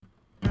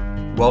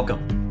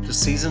Welcome to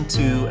Season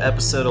 2,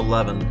 Episode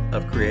 11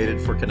 of Created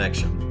for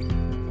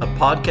Connection, a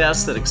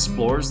podcast that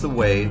explores the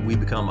way we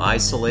become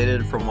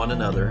isolated from one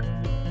another,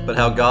 but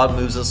how God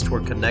moves us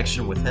toward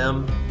connection with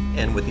Him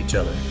and with each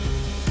other.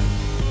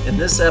 In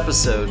this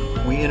episode,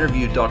 we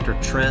interviewed Dr.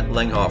 Trent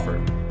Langhofer.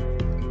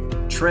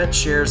 Trent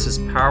shares his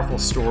powerful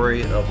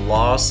story of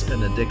loss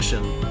and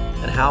addiction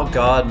and how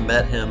God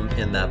met him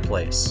in that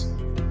place.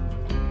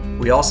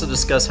 We also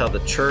discuss how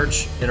the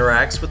church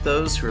interacts with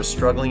those who are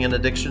struggling in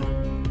addiction,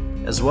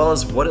 as well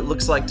as what it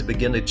looks like to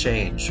begin to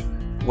change,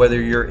 whether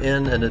you're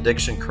in an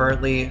addiction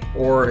currently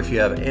or if you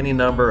have any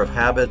number of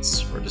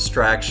habits or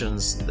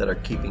distractions that are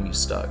keeping you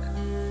stuck.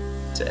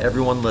 To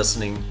everyone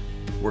listening,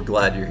 we're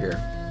glad you're here.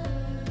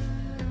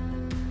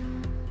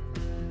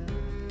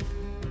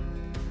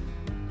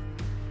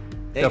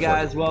 Hey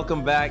guys,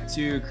 welcome back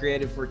to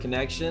Created for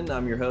Connection.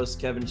 I'm your host,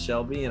 Kevin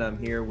Shelby, and I'm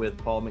here with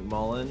Paul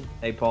McMullen.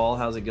 Hey Paul,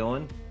 how's it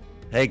going?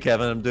 Hey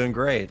Kevin, I'm doing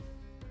great.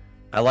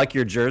 I like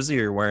your jersey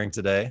you're wearing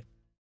today.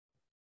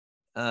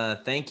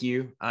 Thank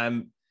you.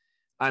 I'm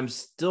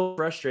still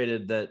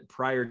frustrated that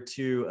prior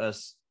to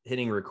us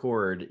hitting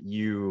record,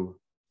 you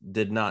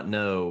did not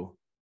know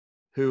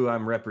who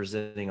I'm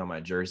representing on my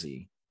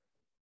jersey.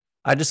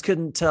 I just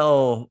couldn't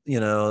tell,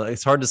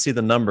 it's hard to see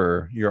the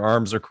number. Your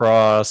arms are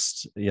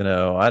crossed,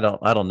 I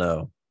don't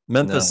know.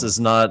 Memphis is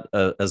not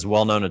as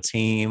well-known a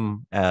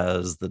team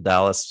as the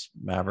Dallas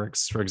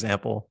Mavericks, for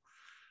example.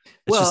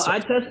 I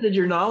tested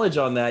your knowledge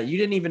on that. You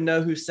didn't even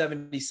know who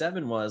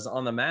 77 was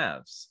on the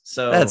Mavs.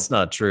 So that's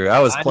not true. I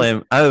was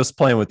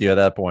playing with you at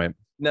that point.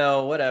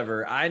 No,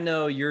 whatever. I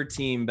know your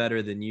team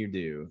better than you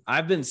do.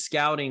 I've been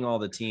scouting all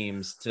the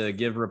teams to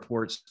give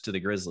reports to the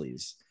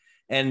Grizzlies.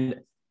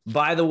 And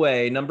by the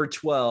way, number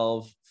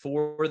 12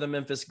 for the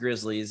Memphis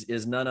Grizzlies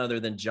is none other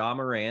than Ja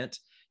Morant.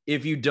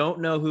 If you don't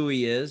know who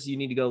he is, you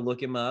need to go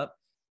look him up.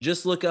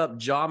 Just look up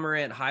Ja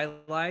Morant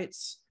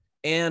highlights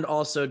and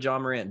also Ja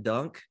Morant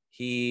dunk.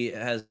 He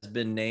has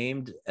been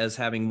named as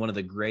having one of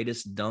the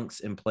greatest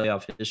dunks in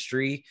playoff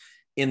history.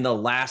 In the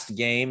last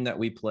game that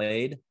we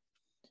played,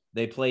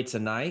 they play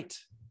tonight,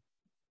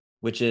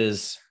 which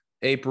is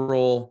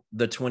April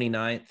the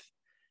 29th,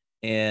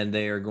 and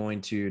they are going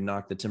to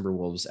knock the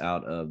Timberwolves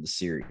out of the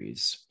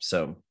series.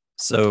 So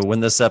when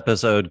this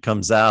episode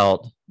comes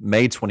out,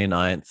 May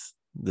 29th,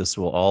 this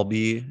will all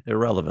be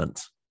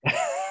irrelevant.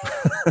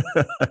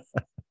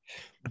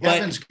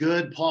 Kevin's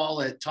good,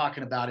 Paul, at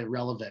talking about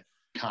irrelevant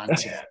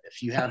content.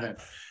 If you haven't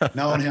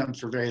known him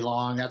for very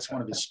long, that's one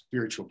of his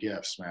spiritual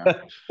gifts, man.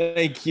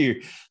 Thank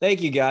you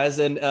guys.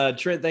 And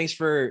Trent, thanks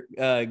for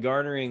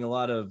garnering a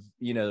lot of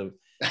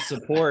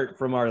support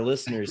from our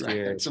listeners right.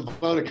 here. It's a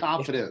vote of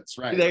confidence,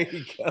 right? There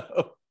you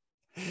go.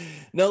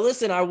 No,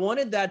 listen, I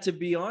wanted that to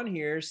be on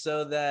here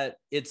so that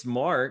it's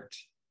marked.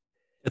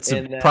 It's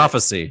a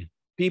prophecy.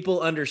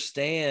 People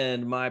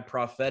understand my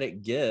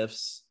prophetic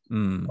gifts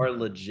are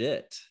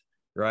legit,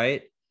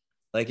 right?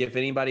 Like if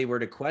anybody were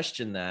to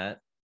question that,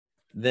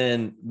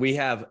 then we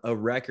have a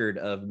record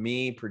of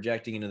me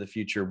projecting into the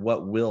future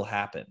what will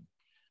happen.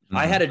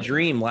 I had a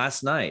dream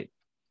last night.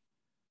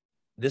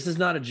 This is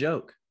not a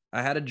joke.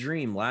 I had a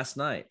dream last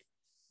night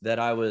that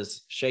I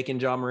was shaking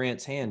Ja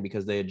Morant's hand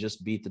because they had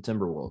just beat the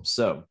Timberwolves.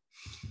 So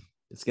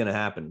it's going to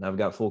happen. I've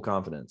got full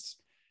confidence.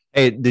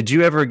 Hey, did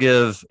you ever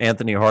give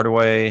Anthony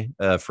Hardaway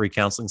a free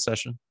counseling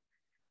session?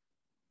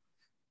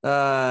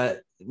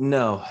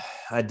 No,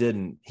 I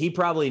didn't. He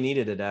probably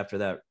needed it after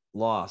that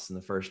loss in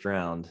the first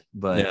round,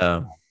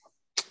 but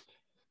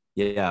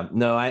yeah.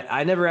 No,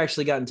 I never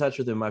actually got in touch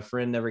with him. My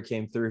friend never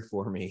came through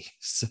for me.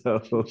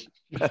 So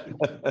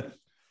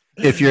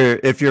if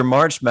your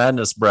March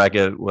Madness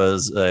bracket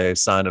was a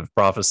sign of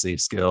prophecy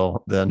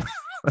skill, then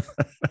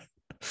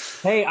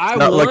hey,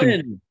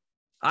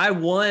 I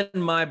won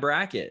my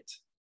bracket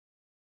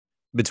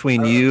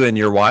between you and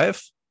your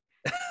wife.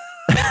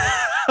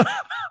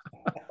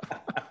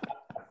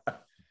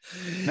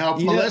 Now,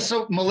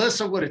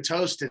 Melissa would have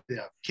toasted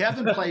him.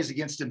 Kevin plays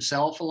against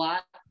himself a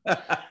lot,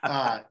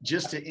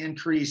 just to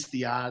increase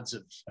the odds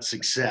of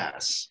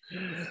success.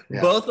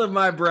 Yeah. Both of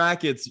my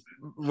brackets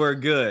were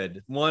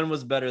good. One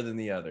was better than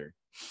the other.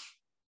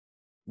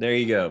 There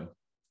you go.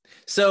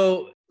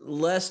 So,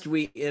 lest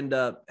we end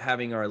up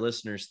having our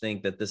listeners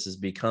think that this has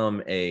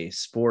become a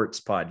sports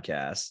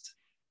podcast,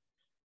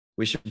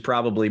 we should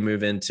probably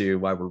move into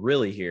why we're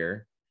really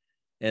here,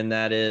 and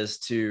that is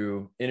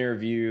to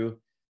interview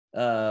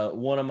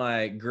one of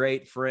my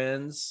great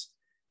friends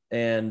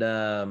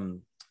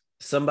and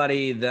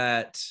somebody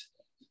that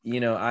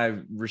I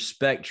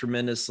respect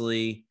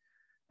tremendously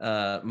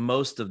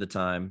most of the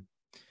time.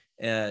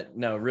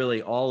 No,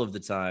 really all of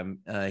the time.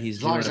 He's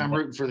as long as I'm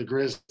rooting for the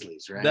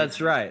Grizzlies, right? That's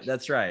right.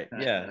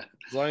 Yeah,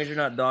 as long as you're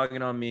not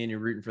dogging on me and you're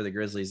rooting for the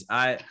Grizzlies.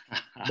 But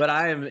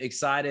I am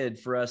excited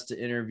for us to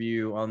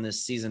interview on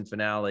this season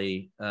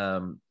finale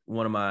one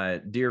of my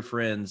dear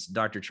friends,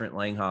 Dr. Trent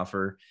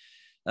Langhofer.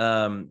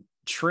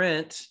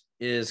 Trent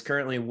is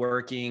currently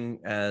working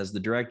as the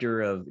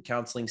director of the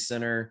counseling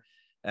center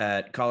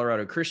at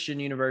Colorado Christian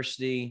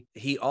University.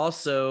 He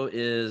also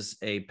is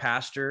a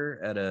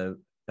pastor at a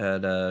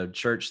at a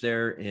church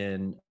there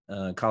in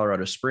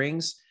Colorado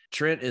Springs.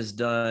 Trent has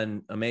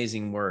done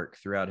amazing work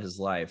throughout his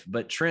life,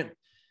 but Trent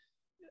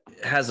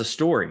has a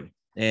story,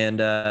 and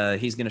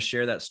he's going to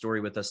share that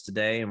story with us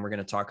today. And we're going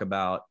to talk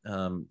about,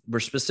 we're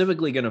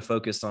specifically going to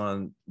focus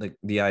on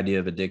the idea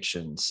of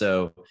addiction.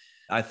 So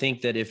I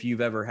think that if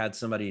you've ever had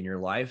somebody in your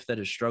life that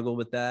has struggled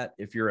with that,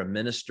 if you're a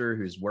minister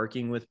who's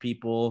working with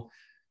people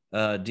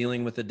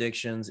dealing with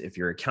addictions, if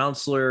you're a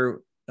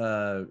counselor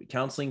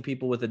counseling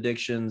people with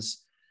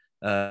addictions,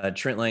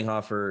 Trent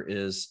Langhofer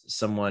is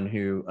someone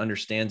who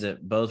understands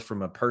it both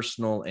from a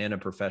personal and a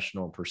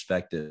professional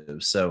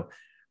perspective. So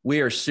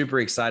we are super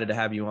excited to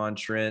have you on,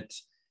 Trent.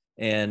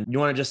 And you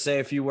want to just say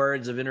a few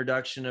words of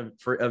introduction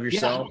of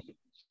yourself?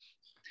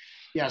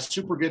 Yeah,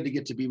 super good to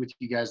get to be with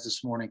you guys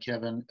this morning,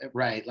 Kevin.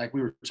 Right, like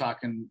we were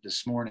talking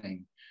this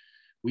morning,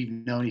 we've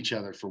known each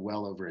other for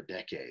well over a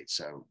decade.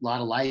 So a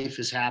lot of life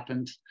has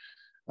happened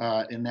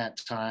in that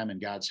time,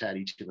 and God's had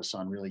each of us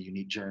on really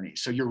unique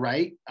journeys. So you're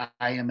right.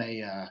 I am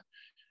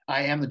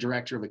the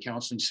director of a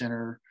counseling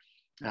center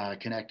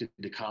connected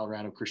to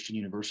Colorado Christian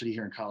University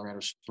here in Colorado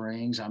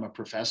Springs. I'm a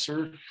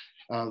professor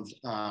of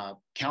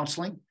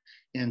counseling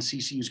in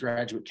CCU's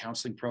graduate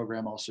counseling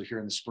program, also here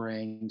in the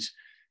Springs.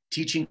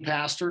 Teaching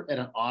pastor at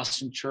an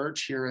awesome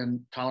church here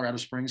in Colorado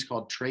Springs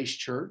called Trace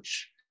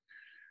Church.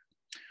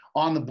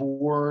 On the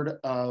board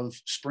of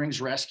Springs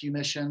Rescue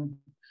Mission,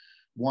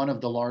 one of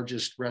the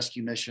largest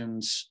rescue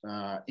missions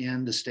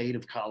in the state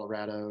of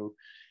Colorado,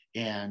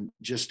 and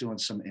just doing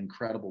some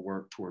incredible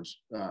work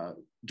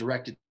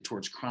directed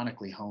towards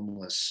chronically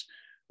homeless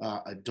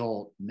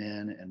adult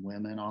men and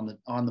women.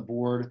 On the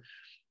board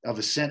of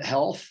Ascent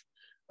Health,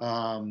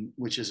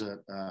 which is a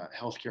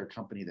healthcare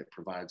company that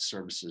provides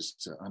services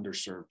to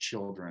underserved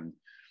children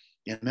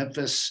in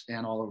Memphis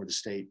and all over the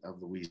state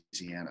of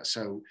Louisiana.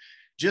 So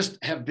just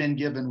have been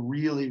given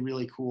really,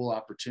 really cool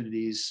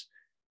opportunities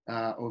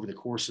over the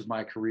course of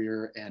my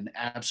career, and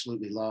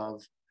absolutely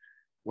love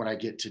what I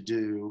get to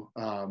do.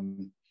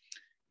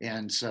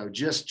 And so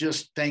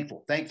just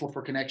thankful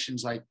for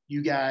connections like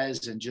you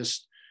guys, and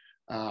just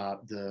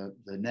the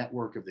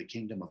network of the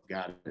kingdom of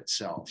God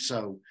itself.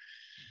 So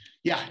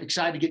yeah,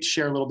 excited to get to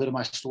share a little bit of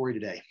my story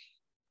today.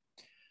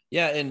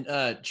 Yeah,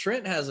 and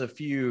Trent has a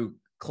few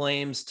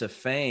claims to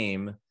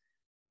fame.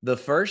 The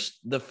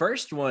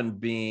first one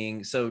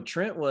being, so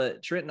Trent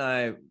and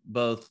I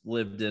both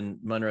lived in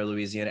Monroe,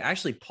 Louisiana.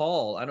 Actually,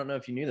 Paul, I don't know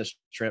if you knew this,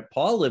 Trent.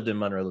 Paul lived in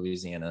Monroe,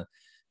 Louisiana.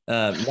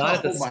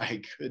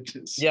 My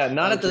goodness. Yeah,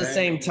 not at the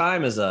same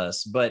time as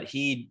us, but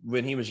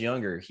when he was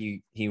younger,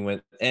 he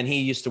went, and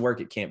he used to work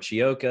at Camp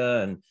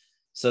Chioka, and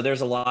so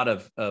there's a lot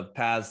of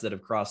paths that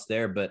have crossed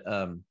there.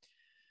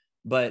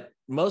 But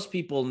most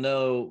people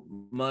know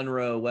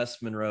Monroe,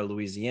 West Monroe,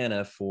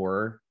 Louisiana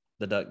for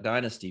the Duck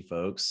Dynasty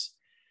folks.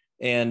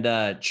 And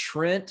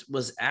Trent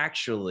was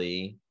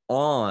actually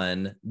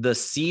on the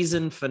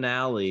season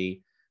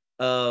finale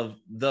of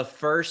the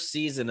first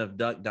season of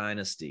Duck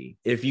Dynasty.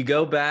 If you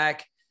go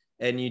back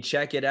and you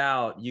check it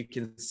out, you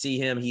can see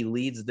him. He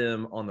leads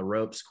them on the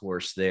ropes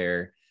course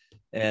there.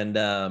 And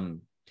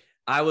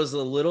I was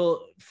a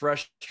little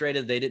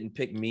frustrated they didn't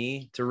pick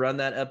me to run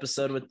that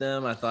episode with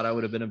them. I thought I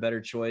would have been a better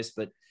choice,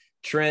 but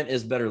Trent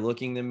is better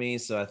looking than me,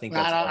 so I think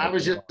that's. I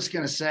was just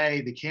going to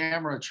say the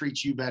camera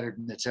treats you better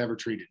than it's ever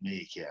treated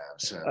me, Kev.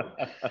 So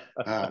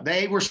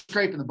they were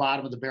scraping the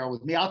bottom of the barrel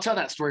with me. I'll tell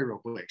that story real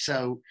quick.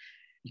 So,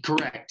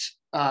 correct.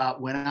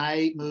 When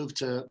I moved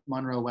to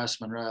Monroe,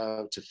 West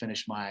Monroe to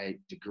finish my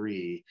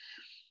degree,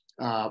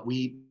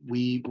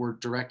 we were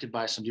directed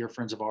by some dear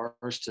friends of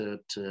ours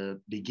to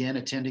begin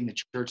attending the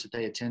church that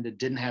they attended.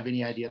 Didn't have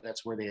any idea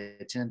that's where they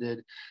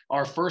attended.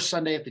 Our first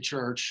Sunday at the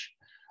church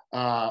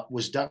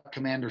was Duck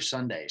Commander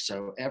Sunday.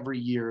 So every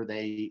year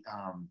they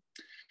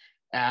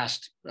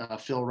asked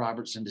Phil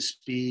Robertson to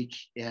speak,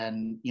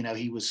 and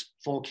he was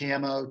full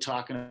camo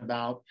talking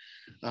about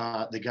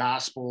the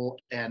gospel.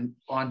 And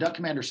on Duck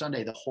Commander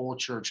Sunday, the whole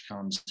church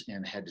comes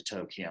in head to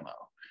toe camo,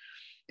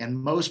 and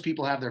most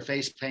people have their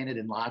face painted,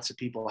 and lots of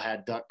people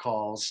had duck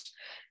calls.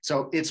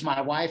 So it's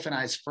my wife and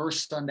I's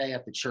first Sunday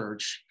at the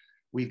church.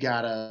 We've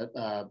got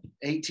a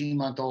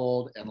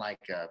 18-month-old and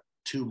like a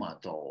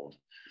 2-month-old.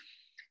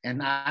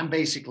 And I'm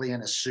basically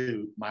in a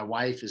suit. My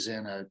wife is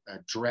in a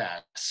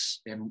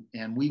dress,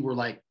 and we were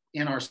like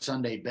in our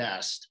Sunday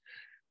best.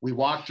 We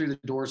walked through the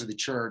doors of the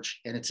church,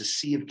 and it's a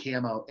sea of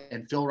camo.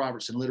 And Phil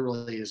Robertson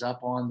literally is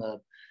up on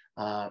the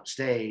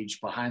stage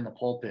behind the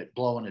pulpit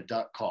blowing a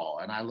duck call.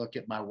 And I look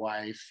at my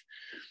wife,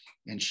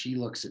 and she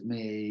looks at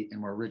me,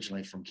 and we're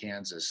originally from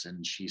Kansas.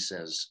 And she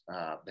says,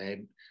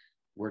 babe,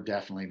 we're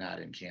definitely not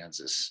in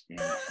Kansas.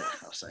 And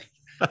I was like,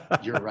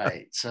 you're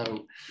right.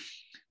 So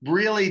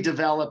really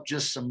developed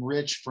just some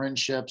rich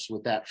friendships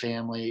with that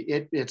family.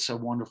 It's a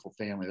wonderful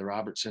family. The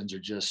Robertsons are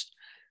just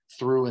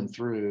through and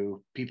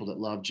through people that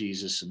love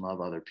Jesus and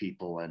love other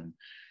people. And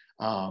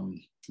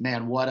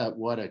man, what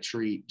a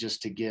treat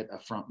just to get a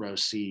front row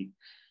seat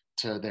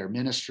to their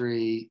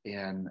ministry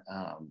and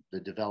the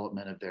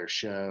development of their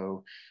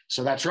show.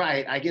 So that's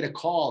right. I get a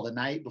call the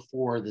night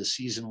before the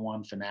season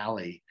 1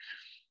 finale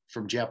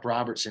from Jeff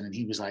Robertson, and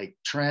he was like,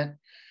 Trent,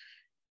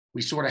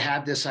 we sort of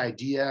had this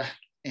idea,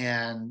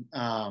 and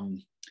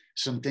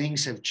some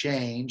things have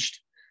changed.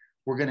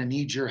 We're going to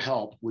need your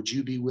help. Would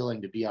you be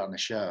willing to be on the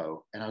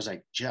show? And I was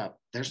like, Jeff,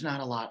 there's not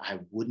a lot I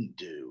wouldn't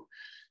do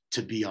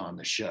to be on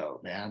the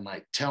show, man.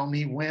 Like, tell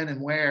me when and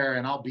where,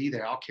 and I'll be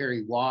there. I'll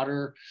carry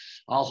water.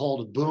 I'll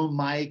hold a boom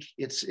mic.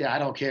 I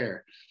don't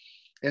care.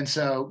 And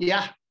so,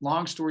 yeah,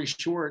 long story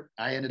short,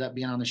 I ended up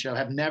being on the show.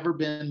 Have never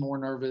been more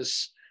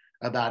nervous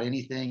about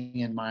anything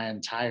in my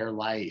entire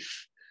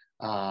life.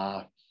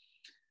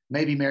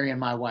 Maybe marrying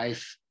my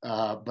wife,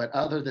 but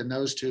other than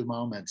those two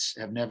moments,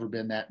 have never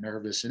been that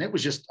nervous. And it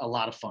was just a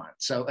lot of fun.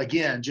 So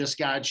again, just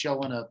God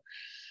showing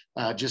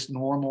a just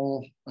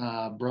normal,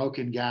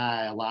 broken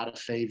guy a lot of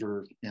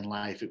favor in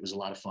life. It was a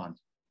lot of fun.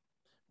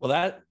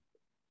 Well,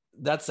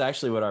 that's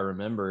actually what I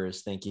remember,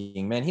 is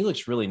thinking, man, he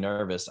looks really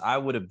nervous. I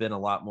would have been a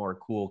lot more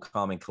cool,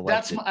 calm, and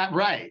collected.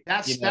 Right.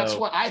 That's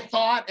what I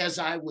thought as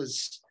I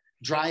was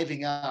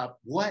driving up.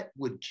 What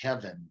would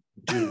Kevin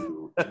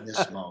do in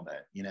this moment?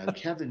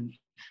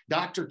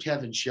 Dr.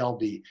 Kevin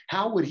Shelby,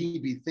 how would he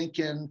be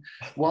thinking?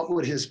 What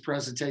would his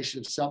presentation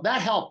of self?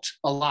 That helped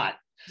a lot.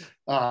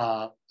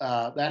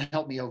 That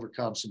helped me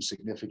overcome some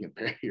significant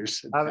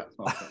barriers.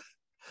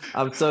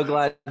 I'm so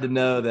glad to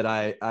know that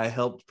I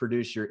helped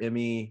produce your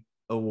Emmy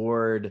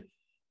Award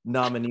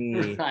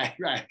nominee.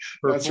 Right.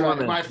 That's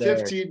right. My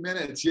 15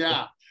 minutes.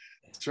 Yeah,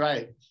 that's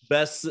right.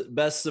 Best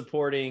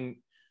supporting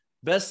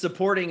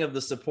of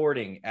the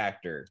supporting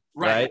actor.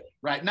 Right.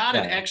 Not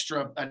an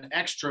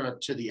extra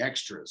to the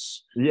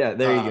extras. Yeah,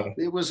 there you go.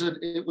 It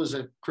was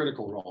a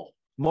critical role.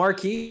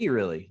 Marquee,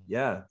 really.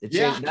 Yeah. It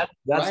changed. That's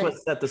right.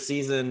 What set the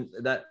season.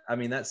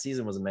 That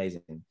season was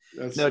amazing.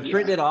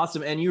 Trent did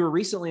awesome. And you were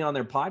recently on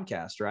their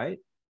podcast, right?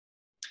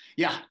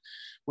 Yeah.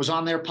 Was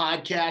on their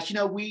podcast.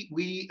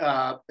 We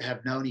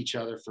have known each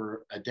other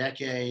for a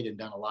decade and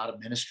done a lot of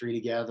ministry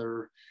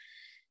together,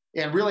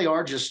 and really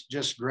are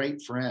just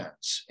great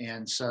friends.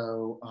 And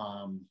so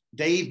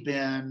they've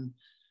been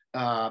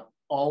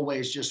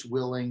always just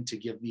willing to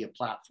give me a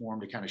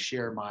platform to kind of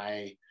share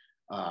my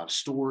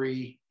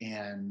story,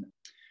 and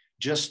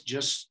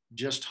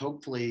just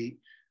hopefully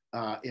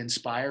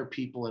inspire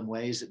people in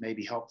ways that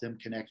maybe help them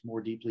connect more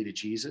deeply to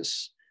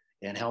Jesus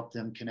and help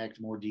them connect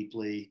more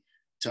deeply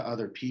to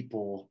other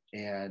people.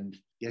 And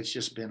it's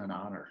just been an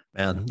honor.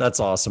 Man, that's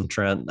awesome,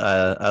 Trent.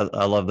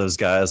 I love those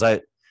guys.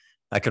 I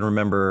can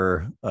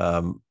remember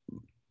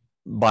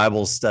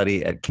Bible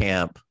study at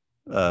camp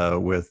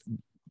with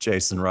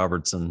Jason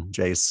Robertson,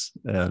 Jace,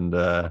 and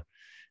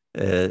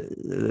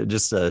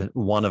just a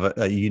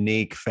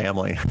unique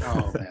family.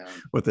 Oh, man.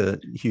 With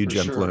a huge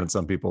influence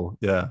on people.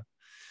 Yeah.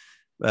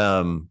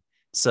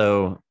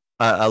 So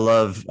I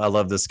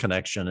love this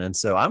connection. And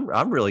so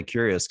I'm really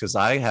curious, because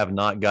I have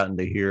not gotten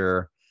to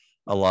hear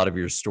a lot of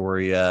your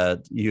story yet.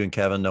 You and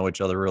Kevin know each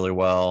other really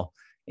well.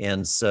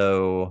 And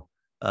so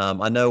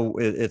I know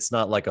it's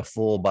not like a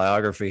full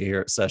biography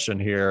session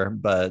here,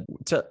 but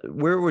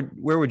where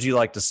would you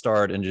like to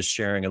start in just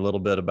sharing a little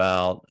bit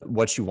about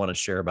what you want to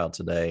share about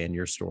today in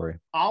your story?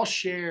 I'll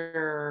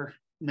share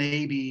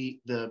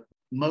maybe the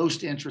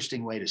most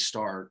interesting way to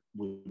start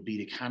would be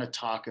to kind of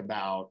talk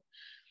about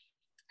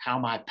how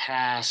my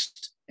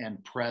past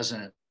and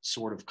present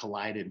sort of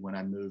collided when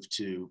I moved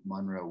to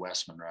Monroe,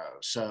 West Monroe.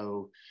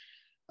 So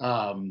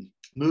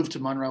moved to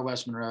Monroe,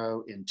 West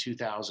Monroe in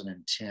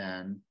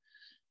 2010.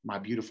 My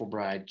beautiful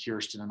bride,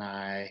 Kirsten, and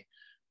I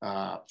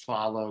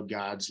followed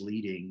God's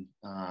leading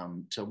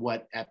to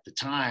what at the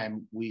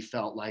time we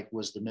felt like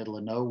was the middle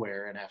of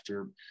nowhere. And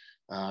after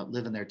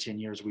living there 10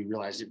 years, we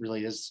realized it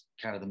really is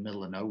kind of the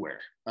middle of nowhere.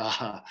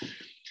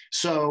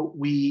 So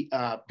we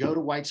go to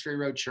Whites Ferry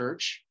Road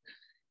Church,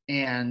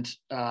 and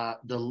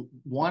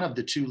one of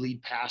the two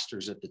lead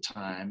pastors at the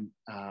time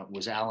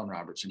was Alan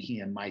Robertson. He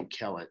and Mike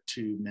Kellett,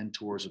 two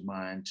mentors of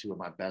mine, two of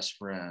my best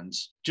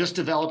friends, just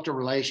developed a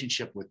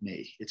relationship with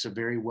me. It's a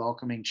very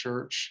welcoming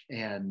church,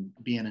 and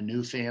being a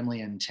new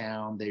family in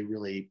town, they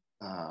really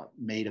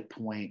made a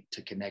point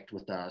to connect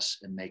with us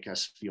and make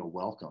us feel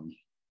welcome.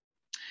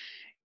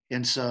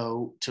 And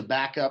so to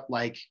back up,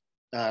 like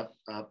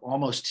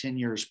almost 10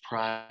 years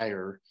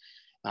prior,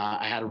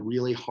 I had a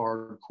really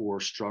hardcore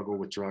struggle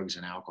with drugs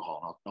and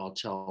alcohol. I'll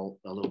tell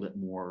a little bit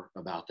more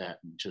about that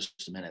in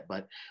just a minute.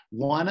 But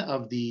one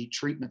of the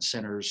treatment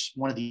centers,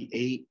 one of the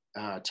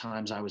 8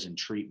 times I was in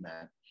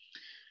treatment,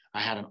 I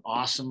had an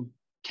awesome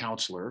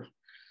counselor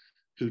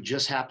who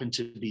just happened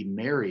to be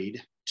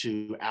married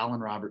to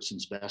Alan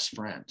Robertson's best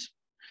friend.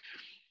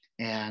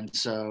 And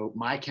so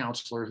my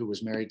counselor, who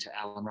was married to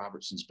Alan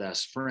Robertson's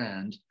best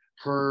friend,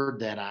 heard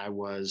that I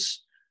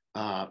was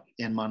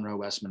in Monroe,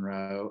 West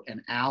Monroe,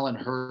 and Alan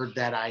heard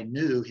that I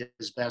knew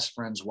his best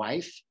friend's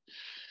wife.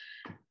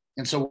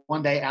 And so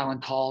one day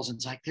Alan calls and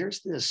it's like,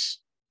 there's this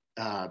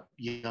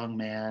young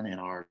man in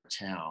our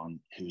town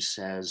who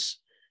says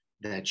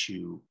that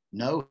you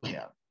know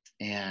him.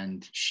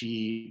 And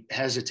she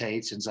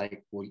hesitates and is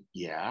like, well,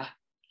 yeah.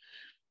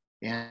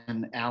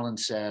 And Alan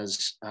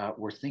says,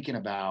 we're thinking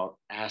about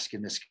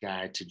asking this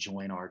guy to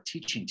join our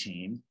teaching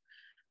team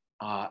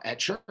at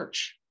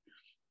church.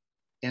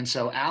 And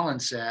so Alan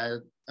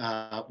said,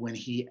 when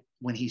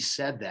he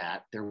said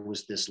that, there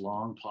was this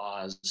long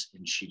pause,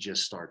 and she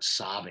just starts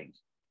sobbing.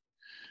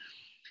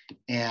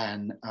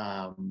 And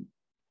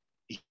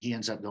he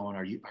ends up going,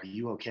 "Are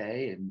you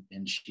okay?"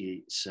 And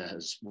she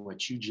says,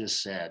 "What you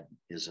just said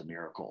is a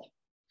miracle."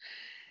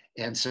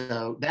 And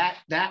so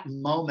that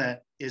moment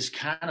is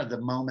kind of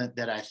the moment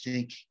that I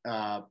think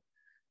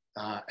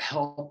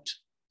helped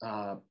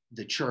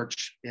the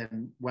church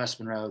in West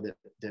Monroe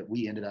that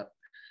we ended up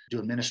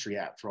doing ministry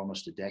at for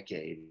almost a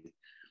decade,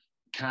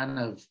 kind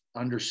of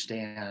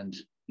understand,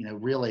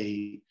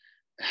 really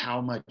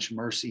how much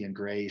mercy and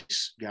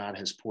grace God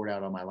has poured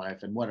out on my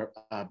life, and what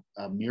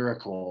a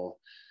miracle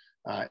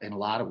in a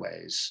lot of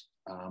ways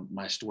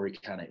my story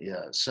kind of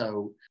is.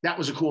 So that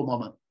was a cool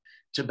moment.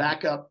 To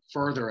back up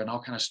further, and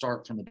I'll kind of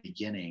start from the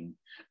beginning,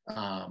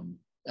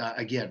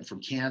 again, from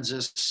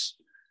Kansas,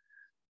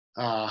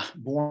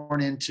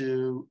 born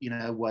into,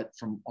 what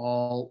from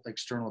all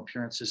external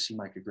appearances seemed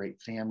like a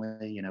great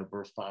family,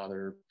 birth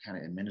father kind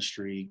of in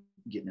ministry,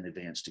 getting an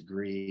advanced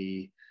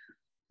degree,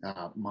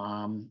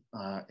 mom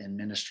in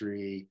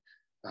ministry,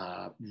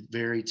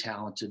 very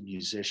talented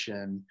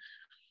musician.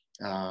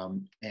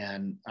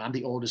 And I'm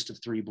the oldest of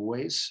three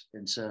boys.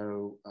 And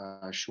so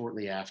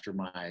shortly after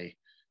my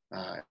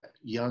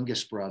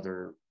youngest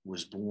brother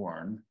was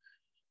born,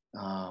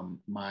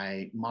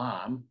 my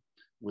mom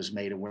was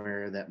made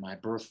aware that my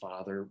birth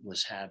father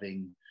was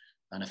having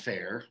an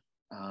affair,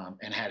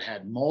 and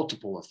had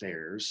multiple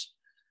affairs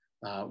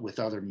with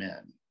other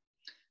men.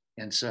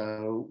 And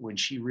so when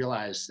she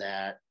realized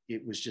that,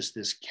 it was just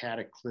this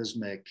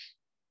cataclysmic,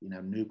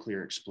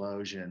 nuclear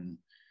explosion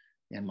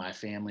in my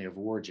family of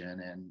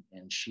origin,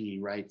 and she,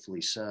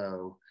 rightfully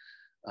so,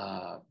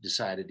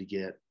 decided to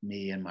get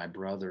me and my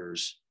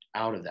brothers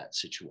out of that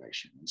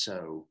situation. And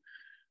so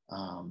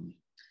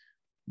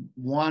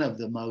one of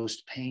the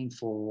most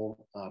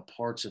painful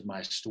parts of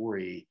my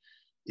story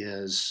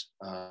is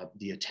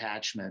the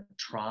attachment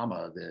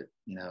trauma that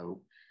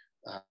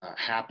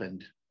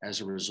happened as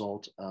a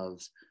result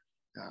of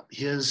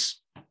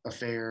his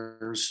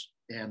affairs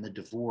and the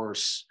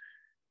divorce,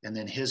 and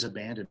then his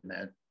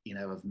abandonment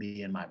of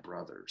me and my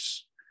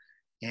brothers.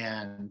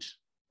 And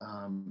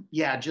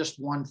just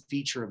one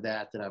feature of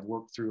that I've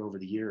worked through over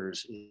the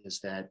years is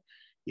that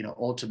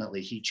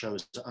ultimately he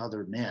chose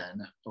other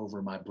men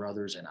over my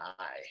brothers and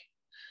I.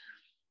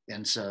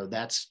 And so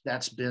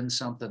that's been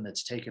something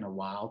that's taken a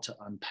while to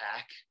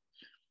unpack,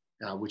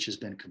 which has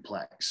been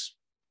complex.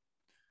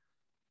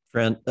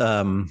 Trent,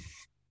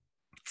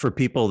 for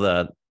people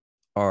that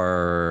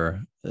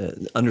are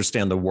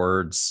understand the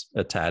words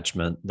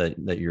attachment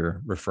that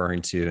you're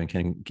referring to, and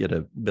can get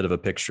a bit of a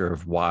picture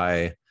of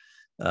why,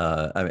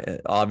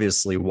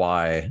 obviously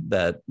why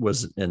that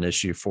was an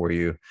issue for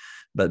you,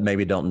 but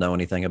maybe don't know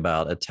anything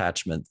about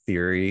attachment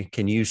theory.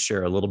 Can you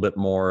share a little bit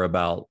more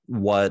about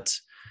what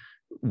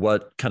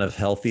kind of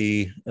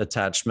healthy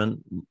attachment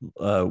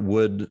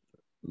would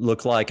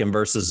look like, and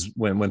versus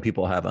when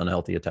people have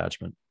unhealthy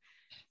attachment?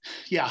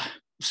 Yeah.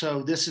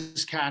 So this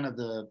is kind of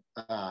the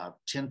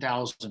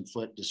 10,000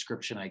 foot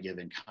description I give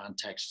in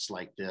contexts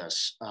like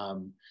this.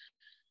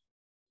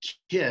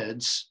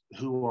 Kids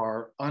who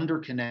are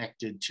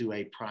underconnected to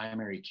a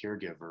primary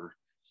caregiver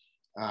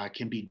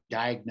can be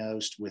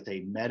diagnosed with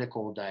a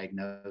medical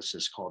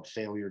diagnosis called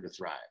failure to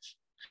thrive.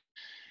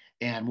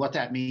 And what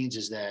that means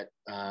is that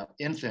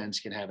infants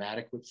can have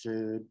adequate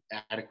food,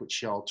 adequate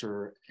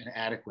shelter, and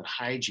adequate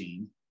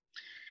hygiene,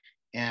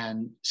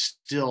 and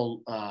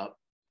still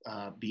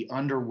be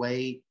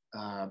underweight,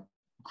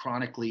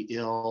 chronically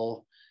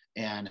ill,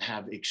 and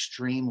have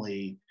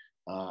extremely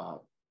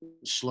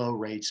slow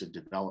rates of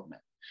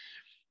development.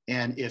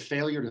 And if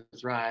failure to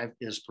thrive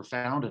is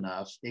profound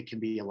enough, it can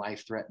be a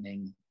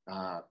life-threatening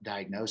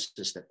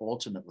diagnosis that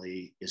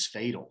ultimately is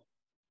fatal.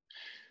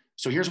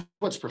 So here's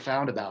what's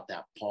profound about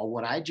that, Paul.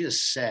 What I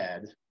just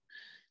said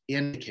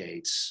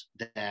indicates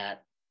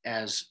that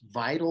as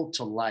vital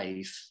to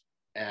life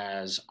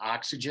as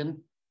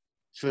oxygen,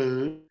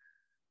 food,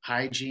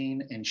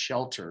 hygiene, and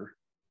shelter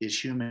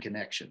is human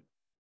connection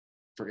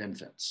for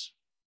infants.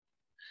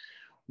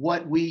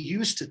 What we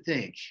used to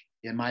think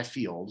in my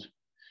field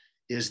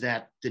is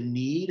that the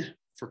need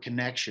for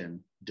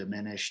connection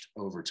diminished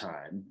over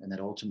time, and that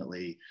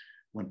ultimately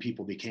when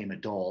people became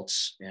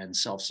adults and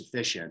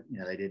self-sufficient,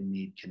 they didn't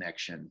need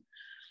connection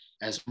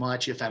as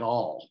much, if at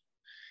all.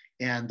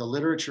 And the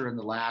literature in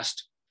the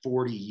last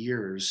 40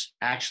 years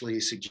actually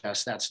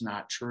suggests that's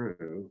not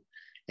true,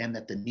 and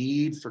that the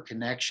need for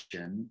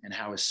connection and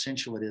how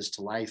essential it is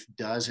to life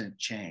doesn't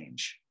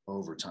change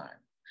over time.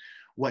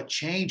 What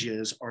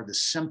changes are the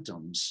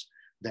symptoms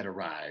that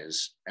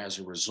arise as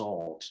a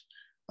result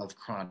of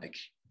chronic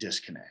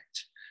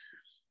disconnect.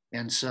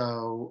 And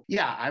so,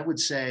 I would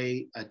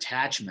say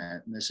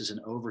attachment, and this is an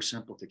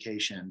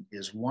oversimplification,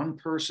 is one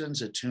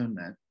person's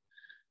attunement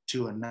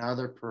to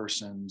another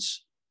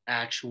person's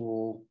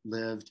actual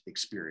lived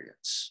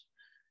experience,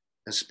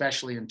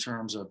 especially in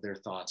terms of their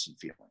thoughts and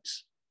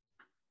feelings.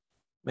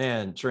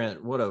 Man,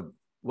 Trent, what a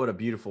what a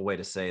beautiful way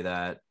to say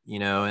that, you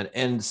know.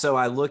 And so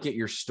I look at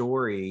your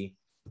story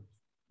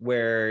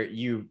where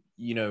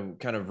you know,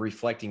 kind of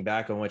reflecting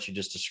back on what you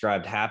just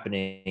described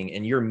happening,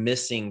 and you're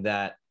missing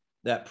that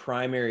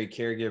primary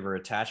caregiver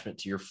attachment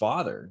to your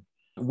father,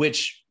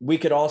 which we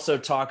could also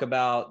talk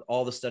about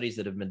all the studies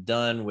that have been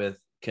done with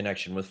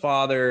connection with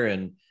father,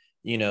 and,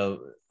 you know,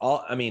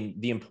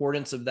 the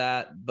importance of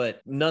that.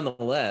 But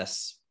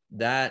nonetheless,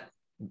 that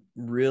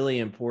really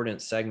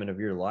important segment of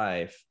your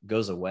life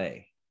goes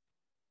away.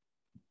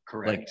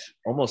 Correct. Like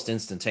almost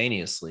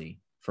instantaneously,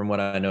 from what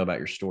I know about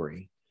your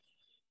story.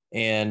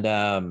 And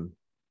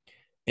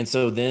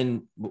so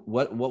then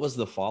what was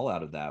the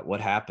fallout of that?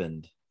 What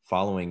happened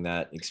following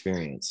that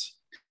experience?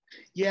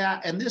 Yeah.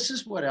 And this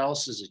is what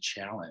else is a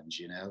challenge,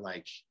 you know,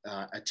 like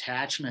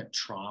attachment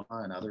trauma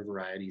and other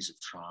varieties of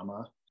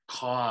trauma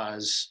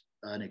cause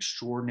an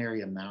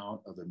extraordinary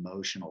amount of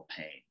emotional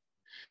pain.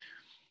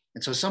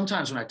 And so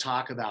sometimes when I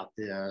talk about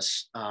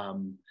this,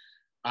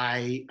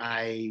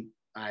 I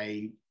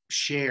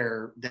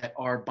share that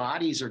our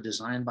bodies are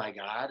designed by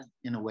God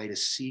in a way to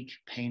seek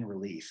pain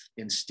relief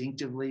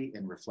instinctively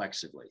and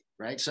reflexively,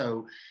 right?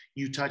 So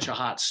you touch a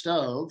hot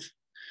stove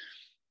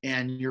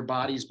and your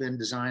body's been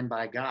designed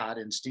by God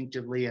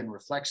instinctively and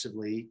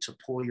reflexively to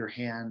pull your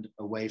hand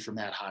away from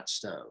that hot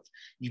stove.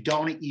 You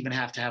don't even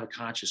have to have a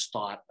conscious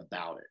thought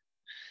about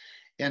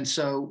it. And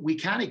so we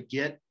kind of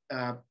get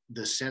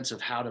the sense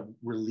of how to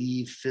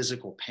relieve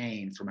physical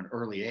pain from an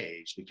early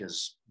age,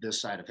 because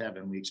this side of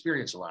heaven, we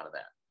experience a lot of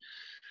that.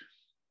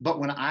 But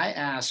when I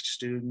ask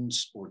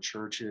students or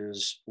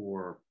churches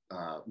or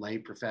lay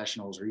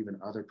professionals or even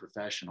other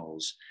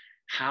professionals,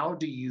 how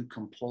do you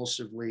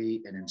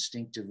compulsively and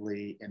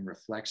instinctively and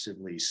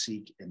reflexively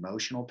seek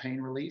emotional pain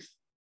relief?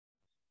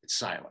 It's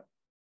silent.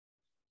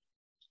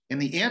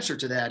 And the answer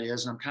to that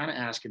is, and I'm kind of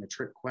asking a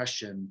trick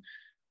question,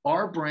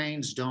 our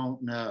brains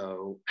don't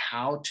know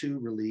how to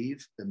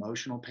relieve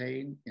emotional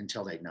pain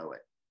until they know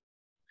it.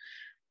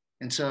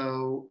 And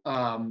so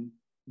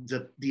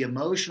the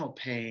emotional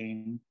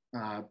pain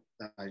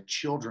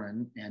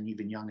children and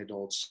even young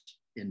adults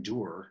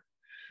endure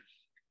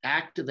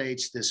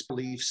activates this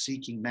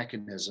relief-seeking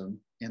mechanism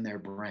in their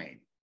brain.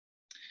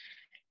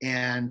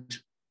 And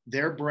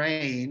their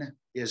brain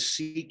is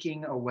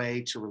seeking a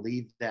way to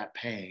relieve that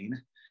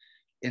pain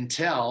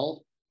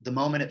until the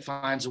moment it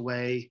finds a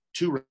way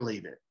to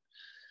relieve it.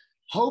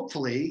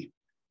 Hopefully,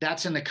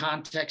 that's in the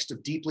context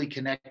of deeply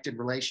connected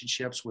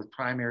relationships with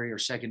primary or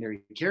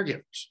secondary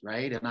caregivers,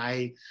 right? And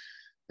I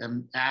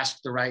am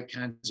asked the right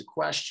kinds of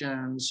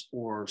questions,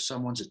 or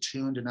someone's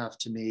attuned enough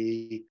to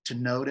me to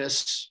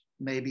notice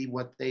maybe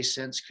what they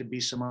sense could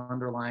be some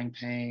underlying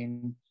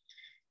pain,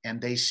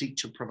 and they seek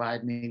to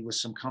provide me with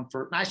some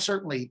comfort. And I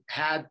certainly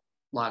had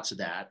lots of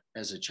that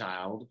as a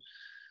child,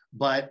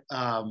 but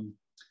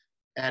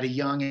at a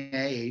young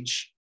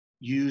age,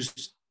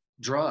 used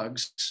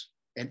drugs.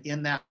 And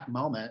in that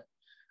moment,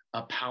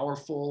 a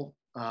powerful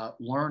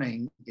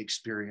learning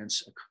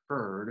experience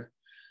occurred,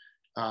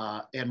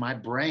 and my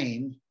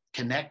brain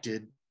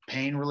connected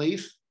pain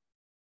relief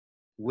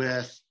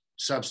with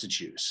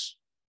substance use.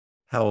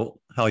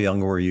 How young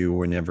were you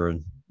whenever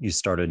you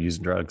started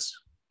using drugs?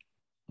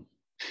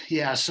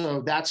 Yeah,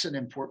 so that's an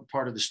important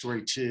part of the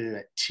story too.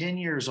 At 10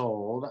 years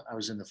old, I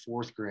was in the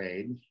 4th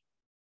grade,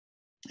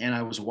 and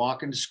I was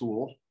walking to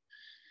school,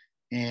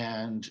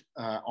 and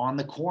on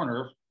the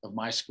corner of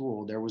my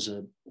school, there was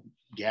a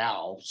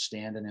gal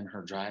standing in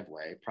her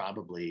driveway,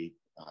 probably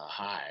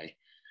high,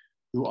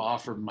 who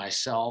offered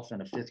myself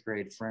and a 5th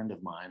grade friend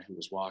of mine who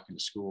was walking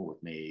to school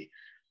with me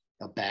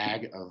a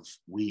bag of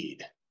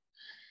weed.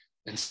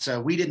 And so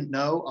we didn't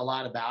know a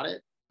lot about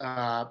it.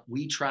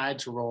 We tried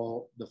to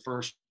roll the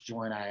first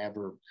joint I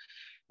ever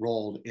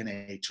rolled in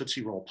a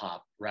Tootsie Roll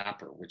Pop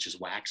wrapper, which is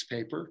wax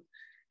paper,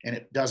 and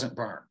it doesn't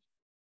burn,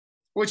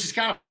 which is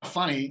kind of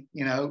funny,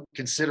 you know,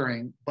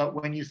 considering. But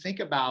when you think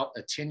about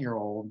a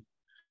 10-year-old,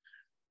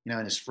 you know,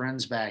 in his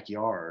friend's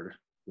backyard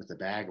with a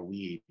bag of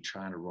weed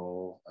trying to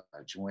roll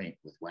a joint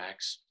with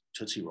wax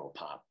Tootsie Roll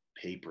Pop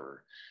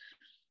paper,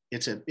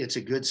 it's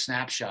a good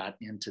snapshot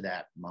into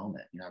that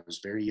moment. You know, I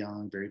was very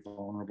young, very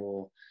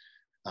vulnerable,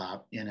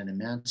 in an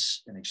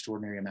immense and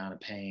extraordinary amount of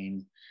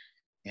pain,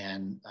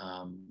 and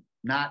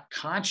not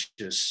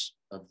conscious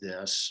of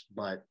this,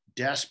 but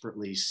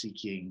desperately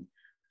seeking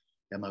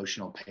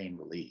emotional pain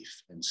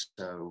relief. And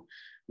so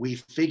we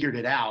figured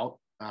it out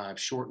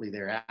shortly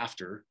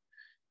thereafter.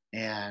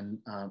 And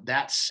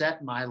that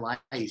set my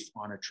life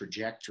on a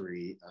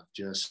trajectory of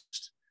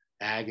just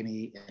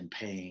agony and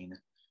pain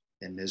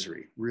and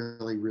misery.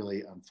 Really,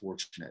 really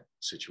unfortunate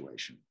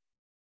situation.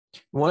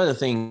 One of the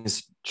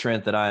things,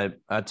 Trent, that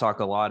I talk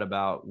a lot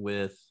about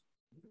with,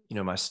 you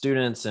know, my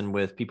students and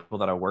with people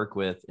that I work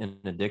with in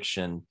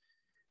addiction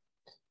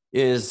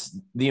is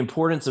the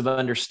importance of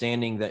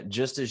understanding that,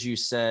 just as you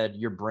said,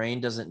 your brain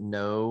doesn't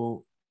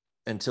know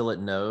until it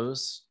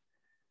knows.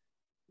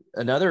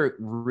 Another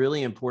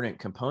really important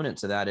component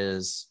to that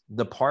is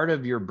the part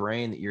of your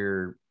brain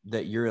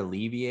that you're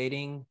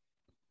alleviating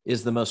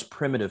is the most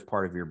primitive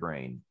part of your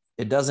brain.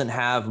 It doesn't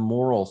have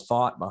moral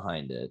thought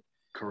behind it.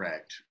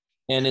 Correct.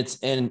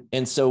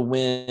 And so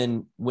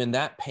when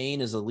that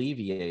pain is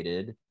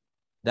alleviated,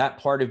 that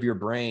part of your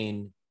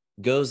brain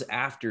goes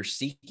after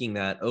seeking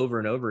that over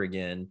and over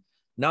again,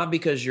 not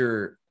because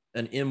you're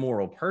an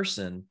immoral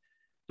person,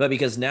 but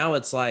because now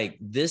it's like,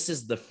 this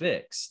is the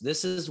fix.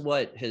 This is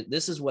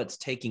what's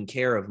taking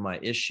care of my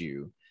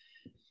issue.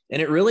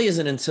 And it really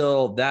isn't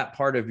until that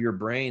part of your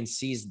brain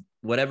sees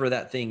whatever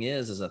that thing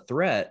is as a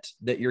threat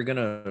that you're going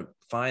to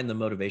find the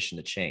motivation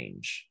to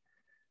change.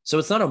 So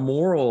it's not a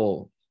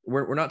moral,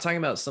 we're not talking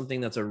about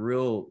something that's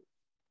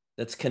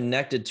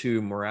connected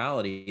to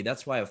morality.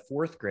 That's why a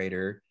fourth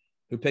grader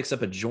who picks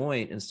up a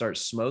joint and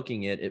starts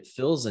smoking it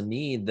fills a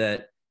need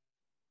that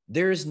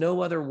there's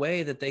no other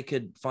way that they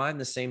could find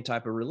the same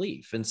type of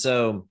relief. And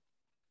so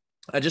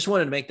I just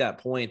wanted to make that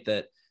point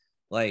that,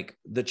 like,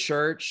 the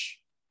church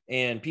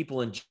and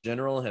people in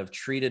general have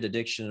treated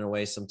addiction in a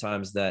way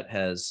sometimes that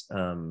has,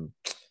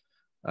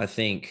 I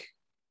think,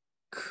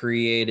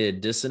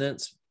 created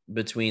dissonance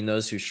between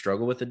those who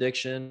struggle with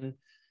addiction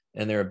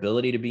and their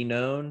ability to be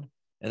known.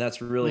 And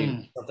that's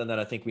really something that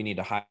I think we need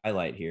to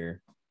highlight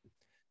here.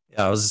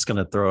 Yeah, I was just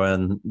going to throw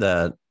in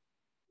that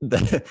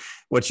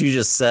what you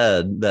just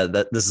said,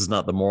 that this is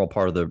not the moral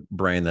part of the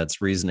brain that's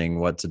reasoning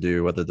what to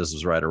do, whether this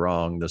is right or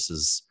wrong.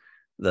 Is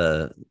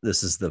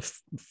this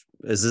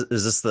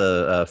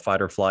the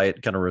fight or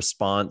flight kind of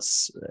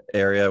response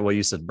area? Well,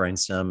 you said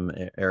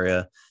brainstem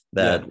area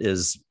that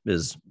is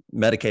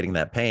medicating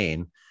that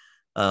pain.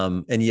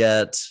 And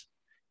yet,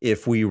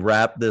 if we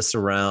wrap this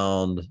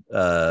around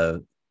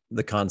the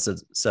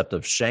concept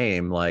of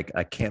shame, like,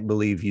 I can't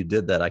believe you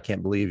did that, I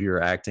can't believe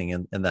you're acting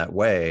in that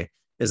way,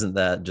 isn't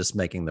that just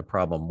making the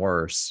problem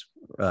worse?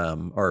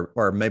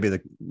 Or maybe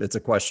it's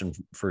a question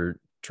for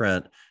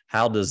Trent.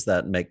 How does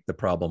that make the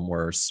problem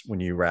worse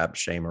when you wrap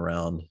shame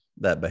around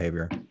that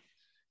behavior?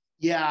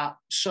 Yeah.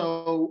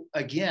 So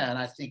again,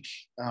 I think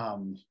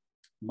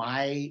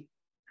my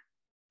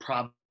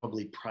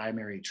probably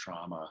primary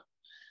trauma,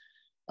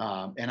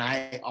 and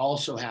I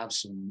also have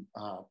some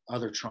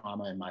other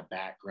trauma in my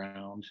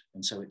background.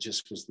 And so it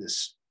just was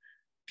this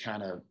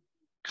kind of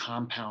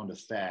compound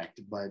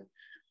effect.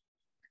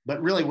 But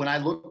really, when I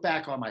look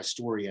back on my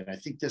story, and I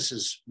think this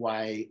is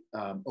why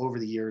over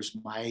the years,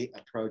 my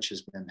approach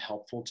has been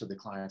helpful to the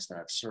clients that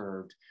I've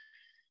served,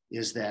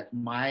 is that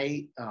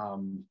my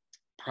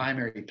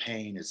primary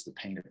pain is the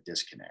pain of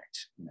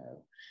disconnect,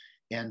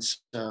 And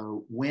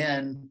so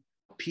when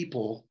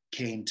people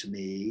came to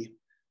me,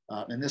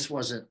 and this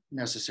wasn't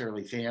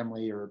necessarily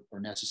family or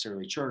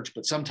necessarily church,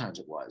 but sometimes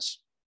it was,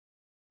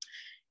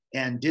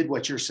 and did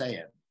what you're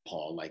saying,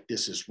 Paul, like,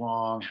 this is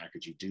wrong. How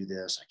could you do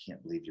this? I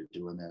can't believe you're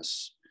doing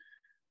this.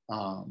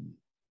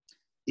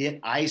 It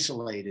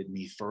isolated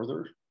me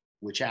further,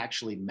 which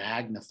actually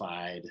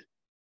magnified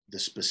the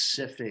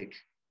specific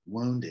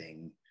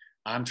wounding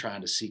I'm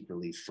trying to seek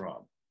relief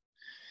from.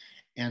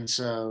 And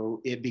so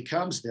it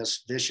becomes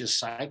this vicious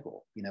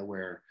cycle,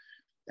 where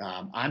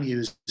I'm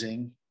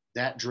using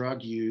that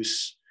drug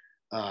use,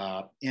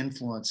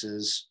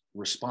 influences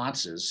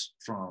responses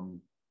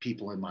from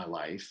people in my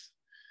life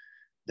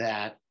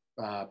that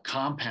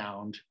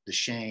compound the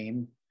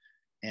shame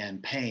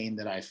and pain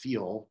that I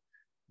feel,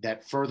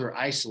 that further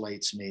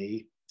isolates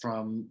me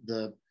from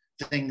the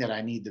thing that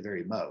I need the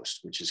very most,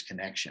 which is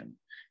connection,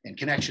 and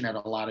connection at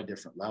a lot of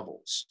different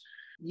levels.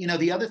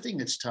 The other thing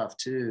that's tough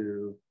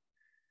too,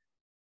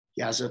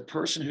 as a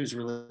person who's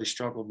really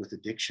struggled with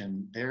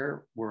addiction,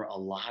 there were a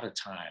lot of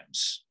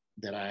times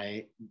that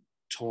I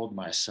told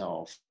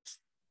myself,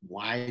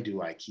 why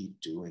do I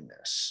keep doing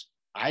this?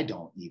 I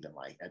don't even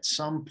like, at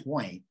some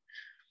point,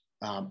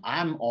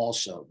 I'm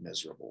also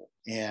miserable.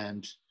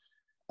 And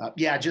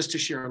just to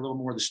share a little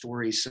more of the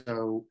story.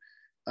 So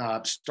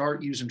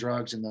start using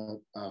drugs in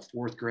the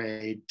fourth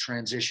grade,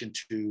 transition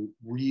to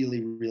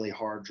really, really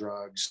hard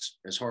drugs,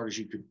 as hard as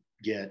you could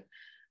get.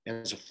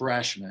 As a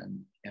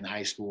freshman in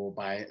high school,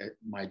 by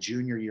my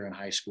junior year in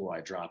high school, I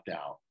dropped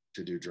out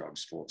to do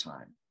drugs full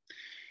time.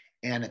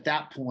 And at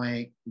that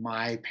point,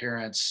 my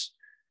parents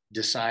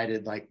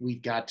decided, like, we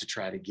got to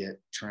try to get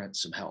Trent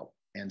some help.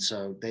 And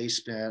so they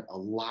spent a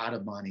lot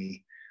of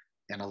money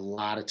and a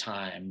lot of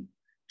time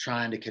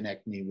trying to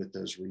connect me with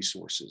those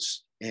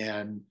resources.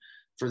 And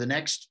for the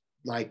next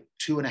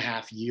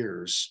 2.5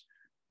 years,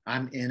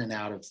 I'm in and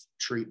out of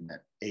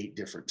treatment 8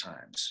 different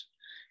times.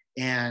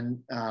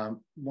 And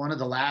one of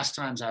the last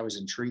times I was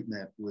in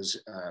treatment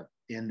was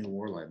in New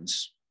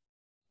Orleans.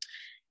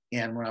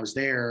 And when I was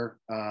there,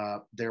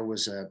 there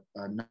was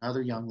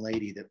another young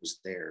lady that was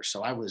there.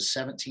 So I was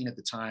 17 at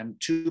the time,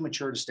 too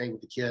mature to stay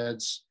with the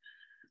kids,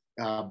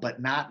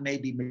 but not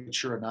maybe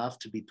mature enough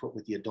to be put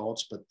with the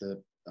adults, but the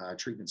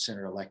treatment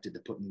center elected to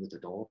put me with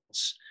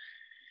adults.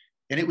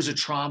 And it was a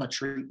trauma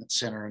treatment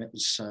center, and it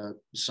was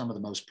some of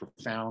the most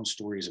profound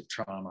stories of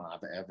trauma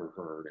I've ever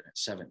heard. And at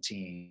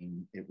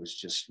 17, it was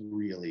just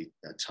really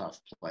a tough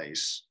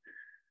place.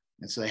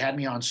 And so they had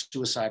me on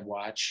suicide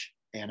watch,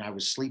 and I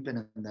was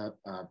sleeping in the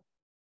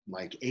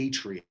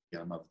atrium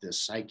of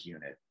this psych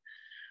unit.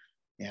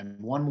 And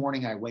one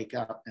morning I wake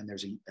up and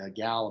there's a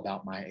gal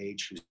about my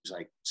age who's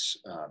like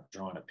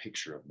drawing a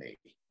picture of me,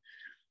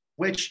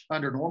 which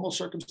under normal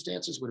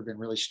circumstances would have been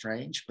really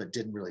strange, but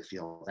didn't really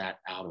feel that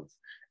out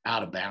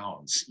of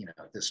bounds,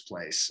 at this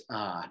place.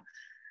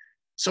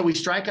 So we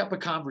strike up a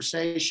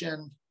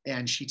conversation,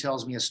 and she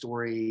tells me a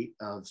story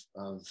of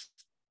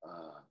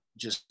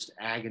just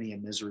agony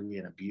and misery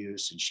and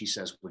abuse. And she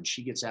says when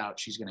she gets out,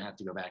 she's going to have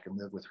to go back and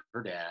live with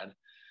her dad,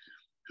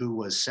 who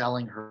was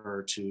selling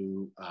her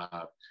to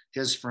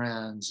his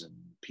friends and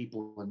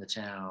people in the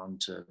town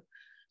to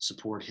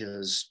support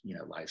his,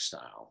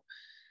 lifestyle.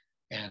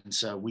 And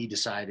so we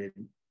decided,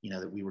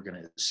 that we were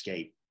going to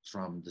escape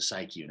from the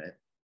psych unit.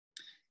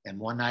 And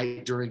one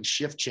night during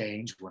shift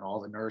change, when all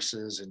the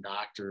nurses and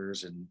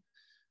doctors and,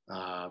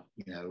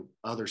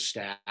 other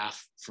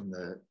staff from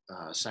the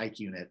psych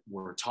unit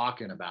were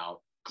talking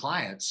about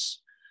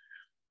clients,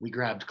 we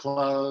grabbed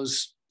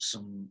clothes,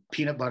 some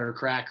peanut butter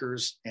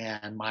crackers,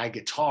 and my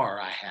guitar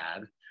I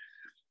had.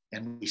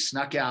 And we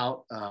snuck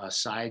out a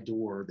side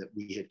door that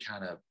we had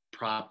kind of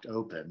propped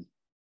open,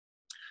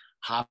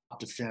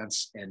 hopped a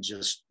fence, and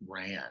just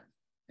ran.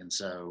 And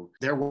so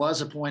there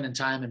was a point in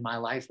time in my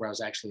life where I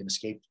was actually an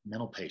escaped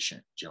mental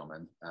patient,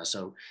 gentlemen.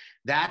 So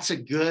that's a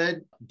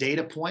good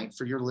data point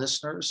for your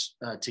listeners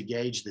to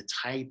gauge the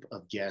type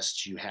of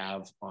guests you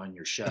have on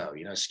your show.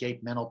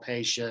 Escaped mental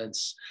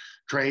patients,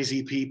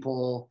 crazy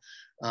people.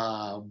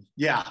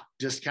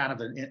 Just kind of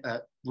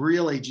a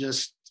really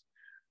just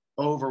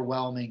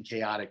overwhelming,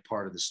 chaotic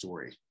part of the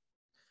story.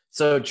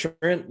 So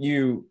Trent,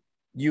 you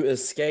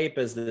escape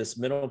as this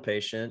mental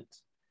patient,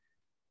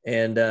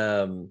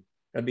 and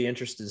I'd be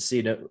interested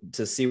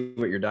to see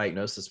what your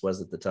diagnosis was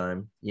at the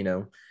time,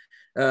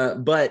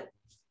 but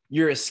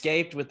you're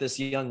escaped with this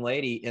young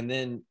lady, and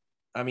then,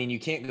 you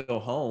can't go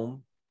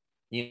home,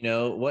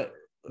 what?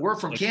 We're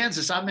from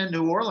Kansas. I'm in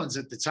New Orleans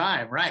at the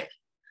time. Right.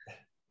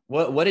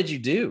 What did you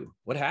do?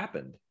 What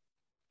happened?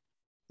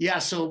 Yeah.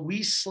 So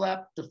we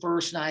slept the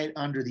first night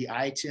under the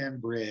I-10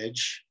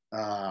 bridge,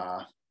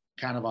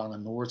 kind of on the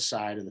north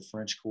side of the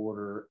French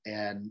Quarter.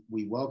 And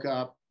we woke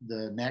up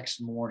the next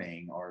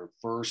morning, our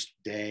first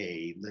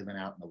day living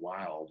out in the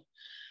wild,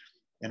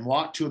 and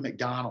walked to a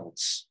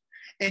McDonald's.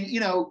 And,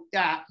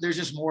 there's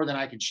just more than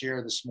I can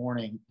share this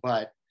morning,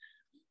 but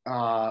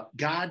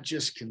God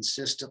just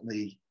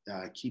consistently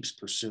keeps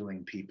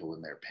pursuing people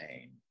in their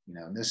pain,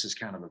 and this is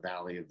kind of a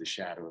valley of the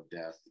shadow of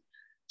death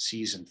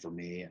season for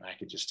me. And I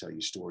could just tell you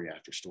story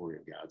after story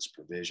of God's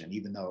provision,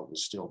 even though it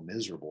was still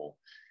miserable.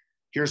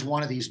 Here's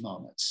one of these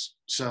moments.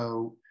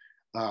 So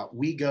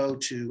we go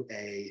to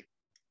a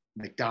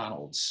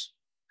McDonald's.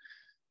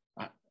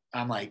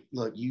 I'm like,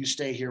 look, you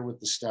stay here with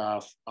the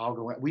stuff. I'll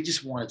go in. We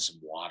just wanted some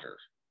water.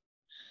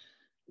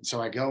 And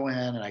so I go in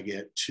and I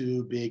get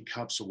 2 big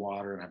cups of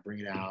water, and I bring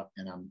it out,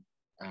 and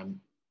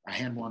I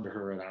hand one to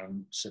her, and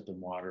I'm sipping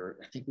water.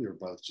 I think we were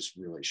both just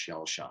really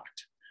shell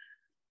shocked.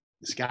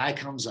 This guy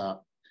comes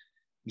up.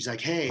 He's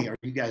like, hey, are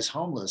you guys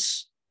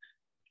homeless?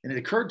 And it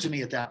occurred to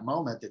me at that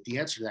moment that the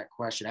answer to that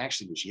question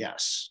actually was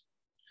yes.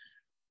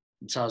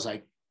 And so I was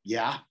like,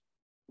 yeah.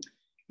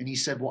 And he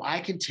said, well, I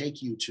can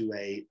take you to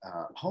a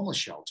homeless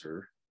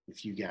shelter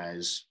if you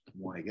guys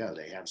want to go.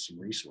 They have some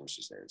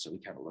resources there. And so we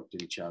kind of looked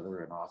at each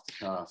other, and off the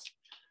cuff,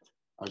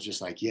 I was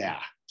just like, yeah,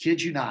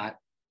 kid you not.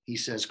 He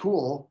says,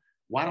 cool.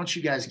 Why don't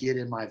you guys get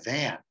in my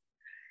van?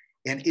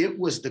 And it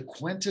was the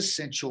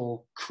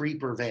quintessential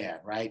creeper van,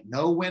 right?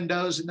 No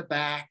windows in the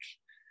back,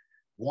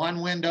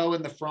 one window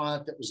in the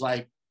front that was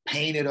like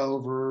painted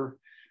over.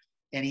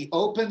 And he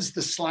opens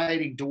the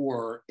sliding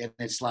door, and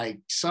it's like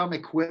some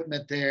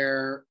equipment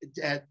there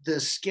at the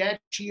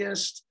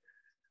sketchiest,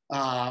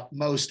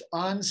 most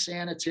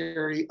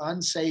unsanitary,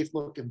 unsafe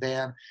looking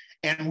van.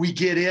 And we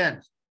get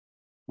in.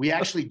 We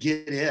actually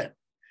get in.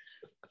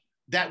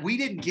 That we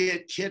didn't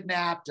get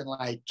kidnapped and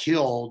like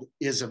killed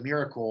is a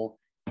miracle.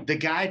 The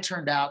guy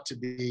turned out to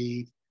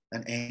be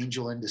an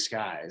angel in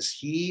disguise.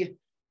 He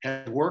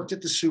had worked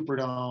at the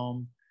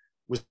Superdome,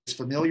 was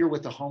familiar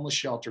with the homeless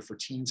shelter for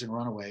teens and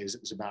runaways.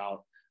 It was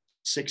about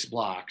 6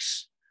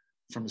 blocks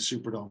from the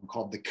Superdome,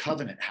 called the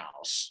Covenant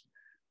House,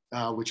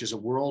 which is a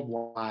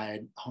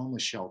worldwide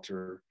homeless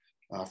shelter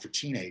for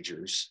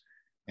teenagers.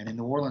 And in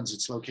New Orleans,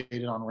 it's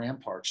located on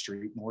Rampart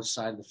Street, north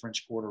side of the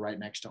French Quarter, right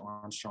next to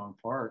Armstrong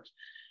Park.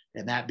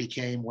 And that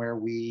became where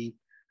we,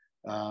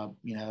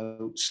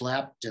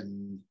 slept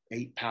and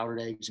ate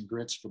powdered eggs and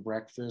grits for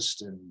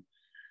breakfast, and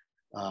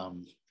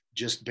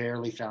just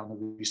barely found the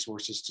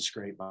resources to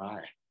scrape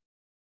by.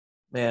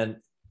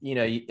 Man,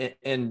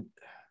 and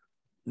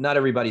not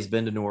everybody's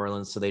been to New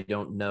Orleans, so they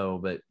don't know,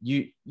 but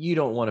you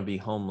don't want to be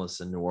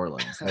homeless in New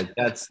Orleans. Like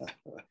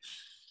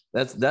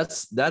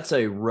that's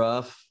a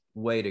rough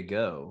way to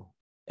go.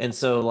 And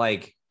so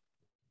like,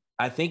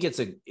 I think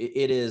it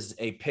is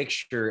a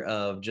picture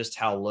of just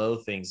how low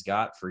things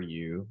got for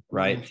you,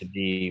 right?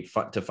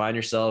 Mm-hmm. To find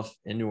yourself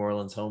in New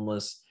Orleans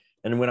homeless.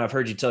 And when I've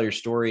heard you tell your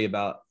story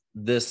about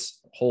this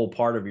whole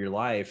part of your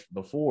life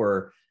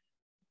before,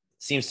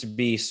 seems to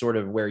be sort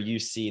of where you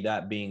see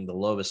that being the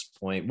lowest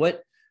point.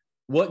 What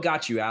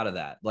got you out of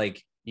that?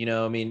 Like,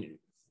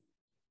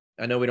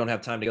 I know we don't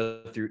have time to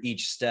go through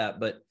each step,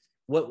 but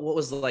what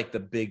was like the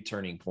big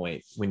turning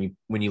point when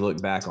you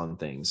look back on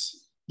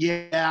things?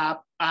 Yeah,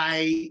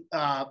 I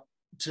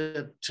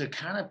to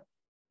kind of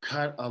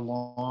cut a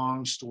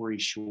long story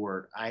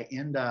short, I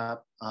end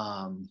up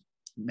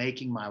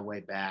making my way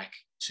back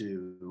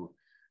to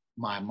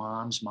my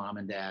mom's mom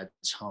and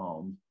dad's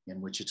home in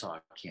Wichita,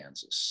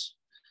 Kansas.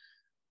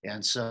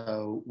 And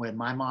so when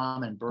my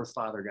mom and birth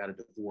father got a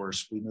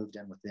divorce, we moved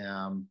in with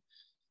them,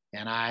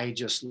 and I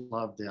just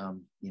loved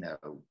them,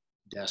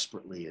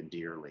 desperately and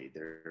dearly.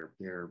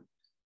 They're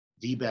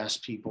the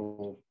best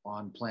people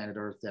on planet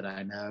Earth that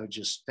I know,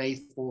 just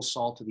faithful,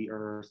 salt of the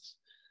earth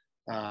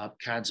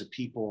kinds of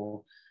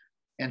people.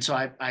 And so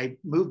I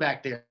moved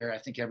back there. I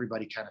think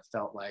everybody kind of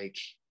felt like,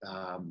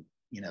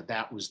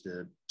 that was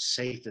the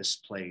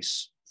safest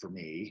place for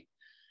me.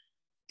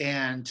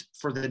 And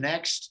for the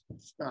next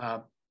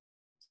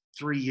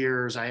 3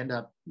 years, I end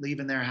up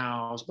leaving their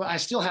house, but I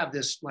still have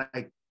this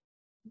like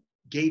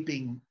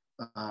gaping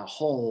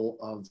hole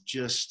of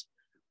just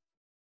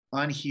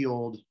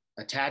unhealed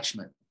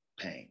attachment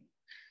pain.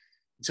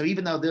 So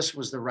even though this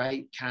was the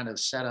right kind of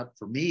setup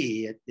for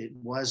me, it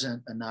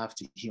wasn't enough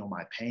to heal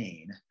my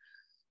pain.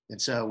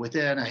 And so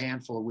within a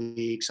handful of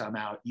weeks, I'm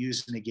out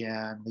using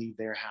again, leave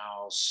their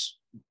house,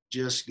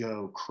 just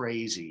go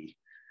crazy.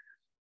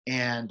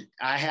 And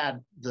I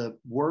had the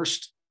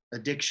worst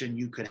addiction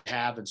you could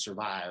have and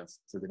survive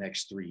for the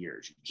next 3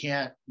 years.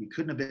 You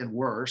couldn't have been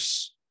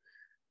worse.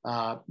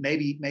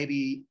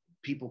 Maybe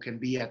people can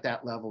be at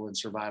that level and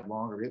survive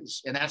longer.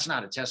 And that's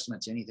not a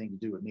testament to anything to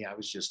do with me. I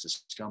was just a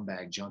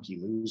scumbag, junkie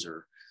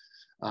loser,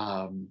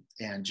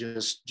 and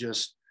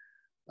just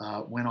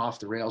went off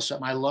the rails. So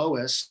at my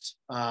lowest,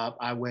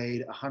 I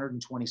weighed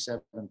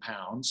 127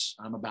 pounds.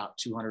 I'm about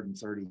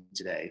 230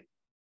 today.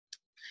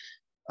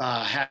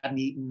 Hadn't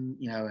eaten,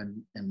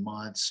 in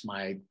months.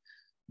 My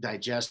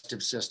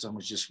digestive system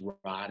was just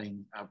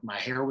rotting. My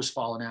hair was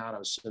falling out. I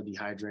was so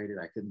dehydrated.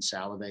 I couldn't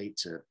salivate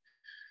to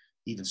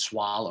even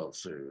swallow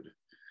food.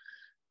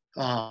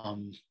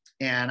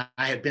 And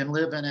I had been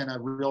living in a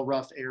real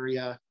rough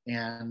area.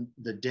 And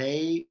the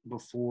day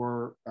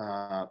before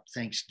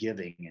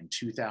Thanksgiving in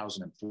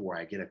 2004,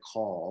 I get a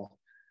call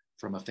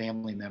from a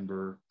family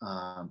member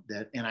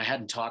and I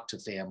hadn't talked to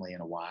family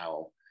in a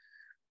while.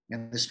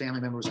 And this family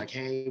member was like,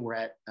 "Hey, we're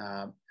at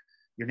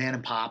your Nan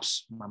and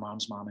Pop's, my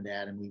mom's mom and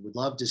dad, and we would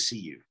love to see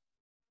you."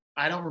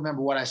 I don't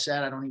remember what I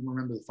said. I don't even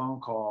remember the phone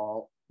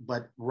call,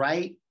 but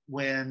right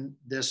when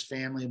this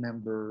family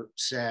member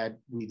said,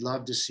 "We'd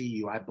love to see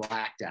you," I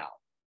blacked out.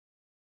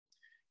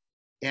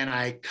 And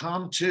I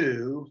come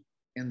to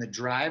in the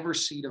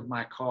driver's seat of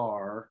my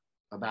car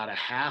about a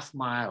half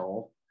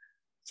mile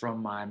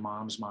from my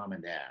mom's mom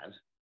and dad,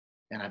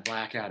 and I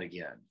black out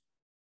again.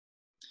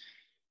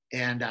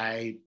 And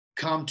I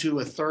come to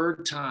a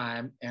third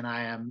time, and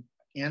I am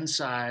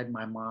inside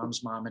my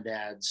mom's mom and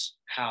dad's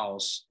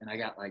house, and I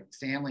got like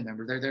family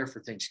members. They're there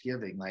for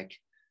Thanksgiving, like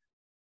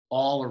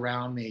all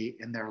around me,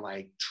 and they're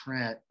like,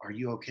 "Trent, are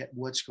you okay?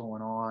 What's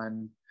going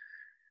on?"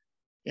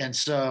 And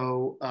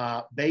so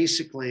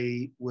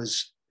basically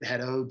had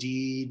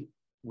OD'd,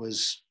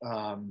 was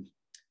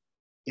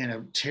in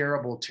a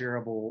terrible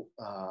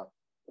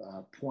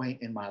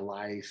point in my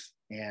life.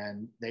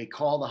 And they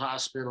call the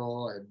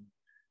hospital and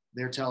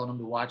they're telling them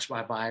to watch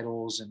my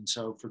vitals. And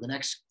so for the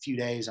next few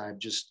days, I'm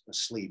just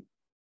asleep.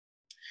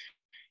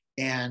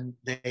 And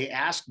they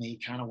asked me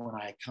kind of when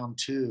I come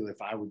to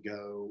if I would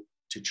go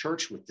to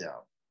church with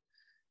them.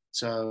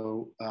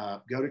 So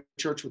go to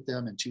church with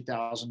them in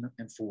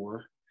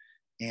 2004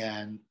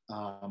 and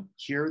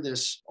hear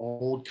this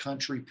old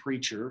country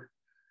preacher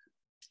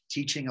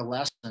teaching a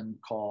lesson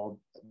called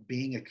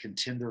Being a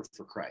Contender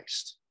for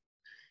Christ.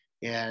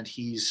 And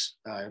he's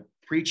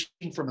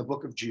preaching from the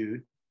book of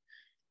Jude.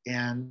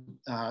 And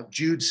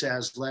Jude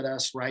says, "Let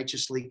us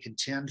righteously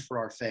contend for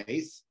our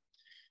faith."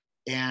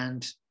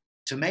 And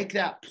to make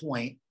that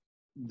point,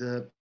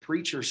 the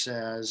preacher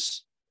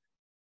says,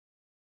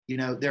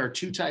 there are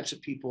two types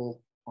of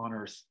people on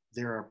earth.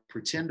 There are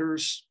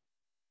pretenders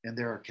and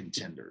there are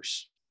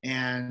contenders.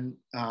 And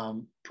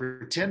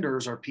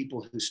pretenders are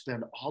people who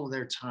spend all of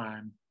their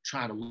time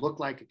trying to look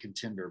like a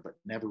contender, but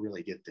never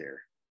really get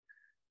there.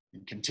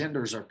 And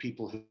contenders are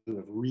people who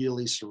have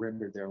really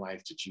surrendered their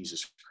life to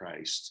Jesus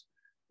Christ.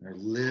 They're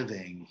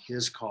living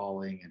his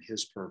calling and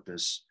his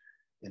purpose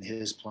and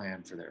his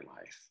plan for their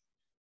life.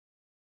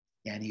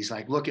 And he's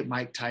like, look at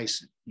Mike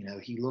Tyson.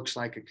 He looks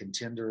like a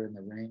contender in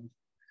the ring,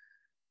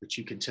 but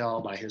you can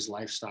tell by his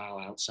lifestyle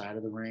outside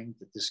of the ring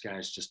that this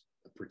guy's just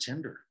a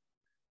pretender.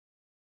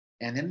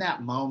 And in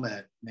that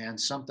moment, man,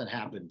 something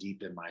happened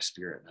deep in my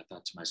spirit. And I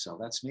thought to myself,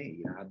 that's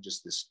me. I'm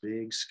just this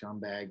big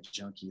scumbag,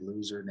 junkie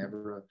loser,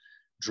 never a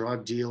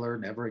drug dealer,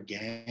 never a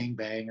gang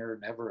banger,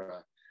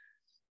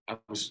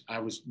 I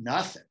was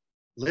nothing.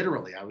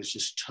 Literally, I was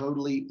just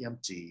totally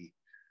empty.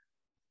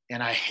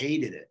 And I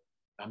hated it.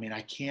 I mean,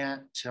 I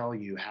can't tell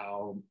you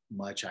how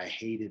much I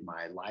hated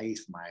my life,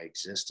 my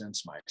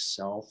existence,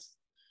 myself.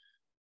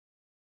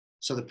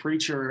 So the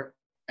preacher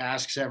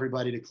asks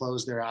everybody to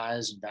close their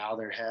eyes and bow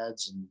their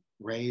heads and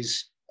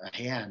raise a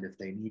hand if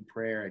they need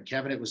prayer. And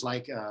Kevin, it was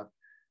like a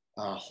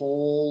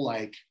whole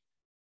like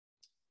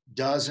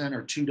dozen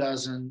or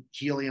 24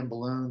 helium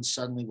balloons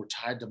suddenly were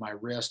tied to my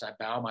wrist. I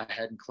bow my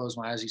head and close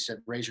my eyes. He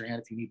said, raise your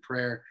hand if you need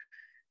prayer.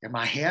 And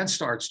my hand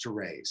starts to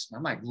raise.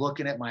 I'm like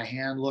looking at my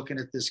hand, looking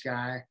at this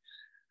guy.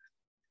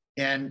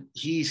 And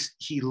he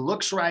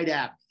looks right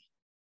at me.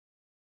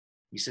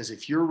 He says,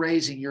 if you're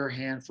raising your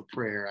hand for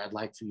prayer, I'd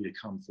like for you to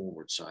come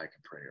forward so I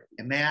can pray.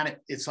 And man,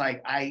 it's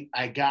like I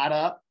got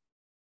up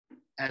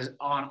as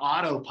on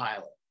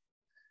autopilot.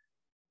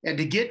 And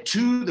to get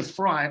to the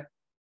front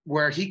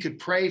where he could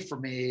pray for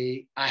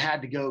me, I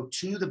had to go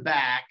to the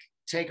back,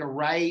 take a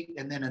right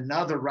and then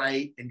another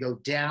right and go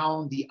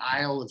down the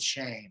aisle of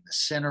shame, the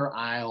center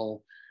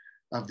aisle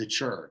of the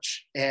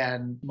church.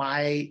 And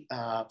my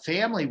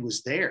family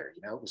was there.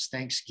 You know, it was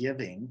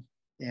Thanksgiving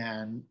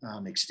and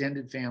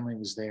extended family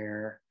was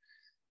there.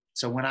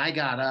 So when I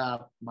got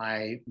up,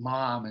 my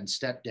mom and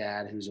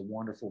stepdad, who's a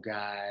wonderful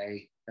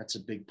guy, that's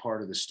a big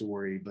part of the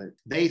story, but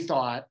they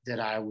thought that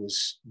I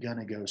was going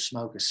to go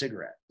smoke a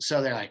cigarette.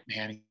 So they're like,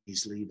 man,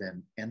 he's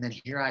leaving. And then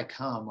here I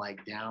come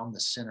like down the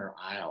center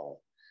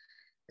aisle.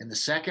 And the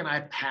second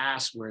I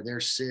pass where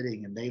they're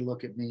sitting and they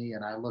look at me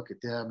and I look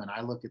at them and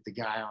I look at the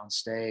guy on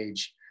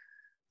stage,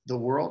 the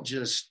world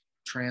just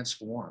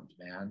transformed,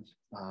 man.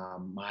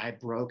 My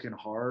broken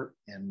heart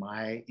and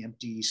my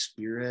empty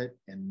spirit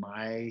and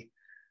my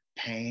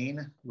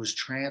pain was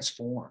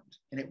transformed.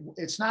 And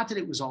it's not that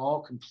it was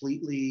all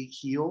completely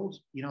healed,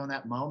 you know, in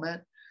that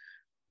moment,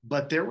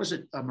 but there was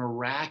a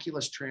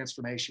miraculous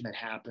transformation that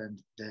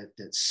happened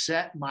that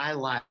set my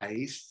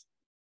life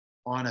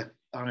on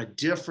a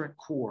different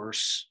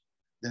course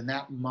than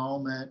that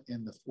moment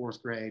in the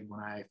 4th grade when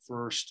I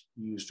first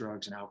used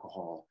drugs and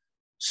alcohol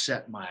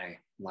set my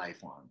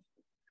life on.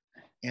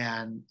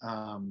 And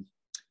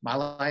my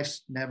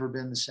life's never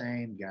been the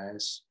same,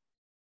 guys.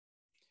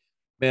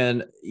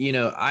 Man, you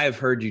know, I've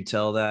heard you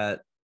tell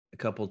that a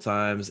couple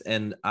times,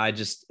 and I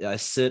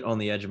sit on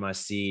the edge of my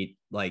seat,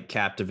 like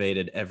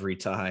captivated every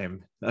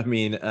time. I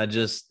mean,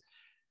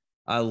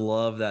 I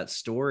love that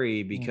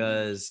story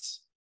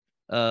because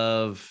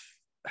of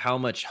how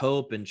much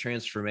hope and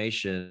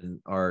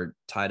transformation are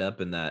tied up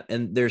in that.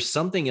 And there's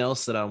something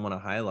else that I want to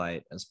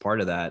highlight as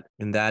part of that,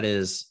 and that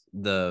is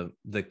the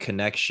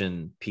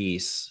connection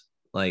piece.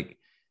 Like,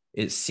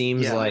 it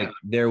seems like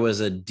there was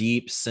a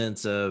deep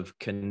sense of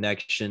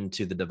connection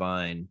to the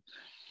divine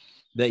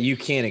that you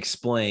can't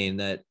explain,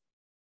 that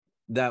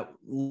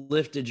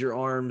lifted your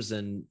arms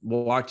and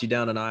walked you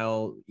down an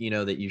aisle, you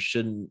know, that you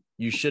shouldn't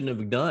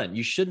have done.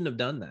 You shouldn't have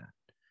done that.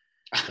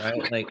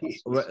 Right?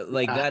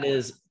 Like that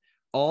is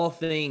all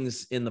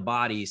things in the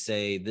body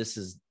say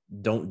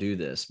don't do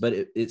this. But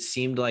it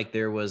seemed like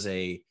there was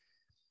a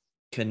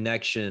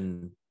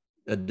connection,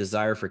 a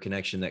desire for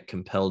connection that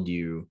compelled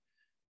you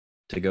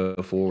to go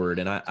forward.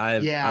 And I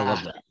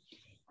love that.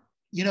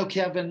 You know,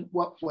 Kevin,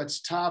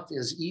 what's tough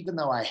is even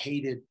though I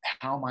hated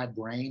how my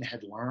brain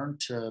had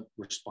learned to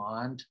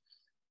respond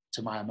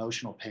to my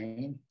emotional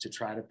pain to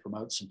try to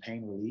promote some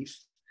pain relief,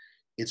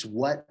 it's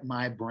what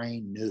my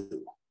brain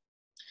knew.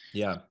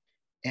 Yeah.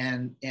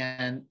 And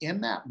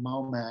in that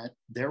moment,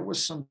 there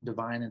was some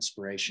divine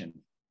inspiration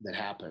that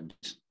happened.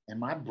 And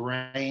my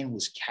brain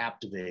was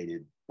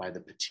captivated by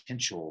the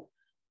potential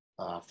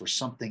for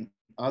something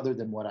other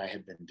than what I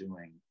had been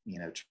doing, you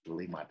know, to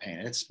relieve my pain.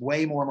 And it's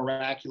way more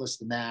miraculous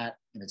than that.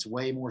 And it's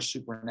way more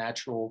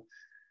supernatural.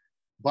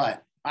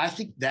 But I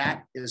think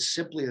that, as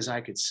simply as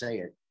I could say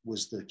it,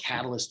 was the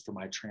catalyst for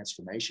my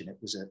transformation. It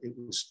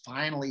was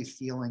finally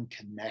feeling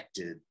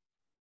connected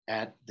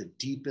at the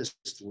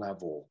deepest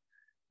level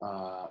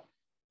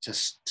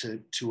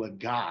to a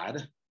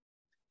God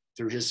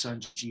through his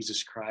son,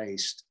 Jesus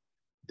Christ,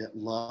 that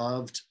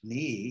loved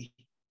me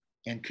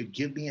and could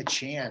give me a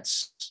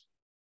chance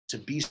to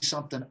be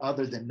something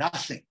other than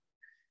nothing.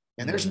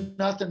 And there's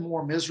nothing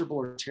more miserable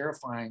or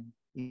terrifying,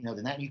 you know,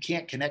 than that. You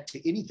can't connect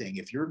to anything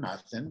if you're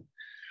nothing.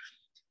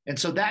 And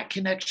so that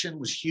connection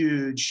was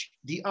huge.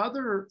 The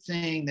other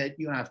thing that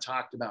you and I have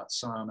talked about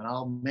some, and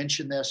I'll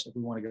mention this if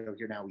we want to go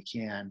here now, we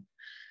can.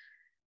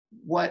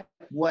 What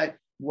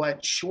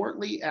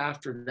shortly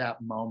after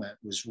that moment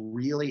was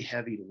really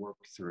heavy to work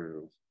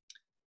through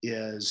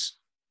is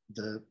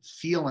the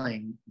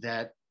feeling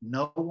that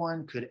no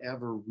one could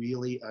ever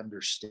really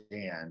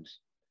understand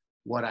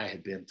what I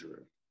had been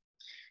through.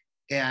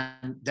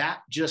 And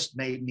that just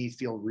made me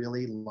feel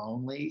really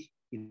lonely,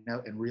 you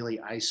know, and really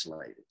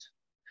isolated.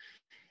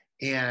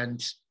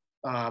 And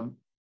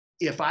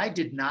if I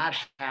did not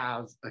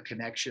have a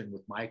connection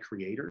with my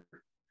creator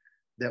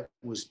that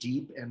was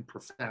deep and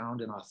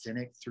profound and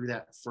authentic through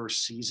that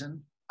first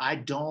season, I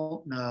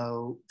don't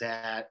know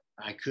that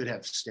I could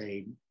have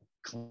stayed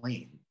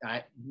clean.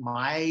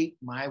 My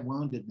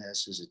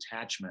woundedness is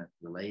attachment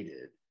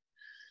related.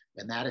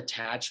 And that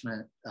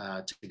attachment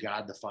to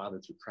God the Father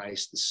through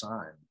Christ the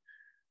Son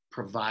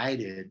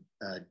provided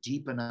a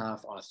deep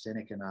enough,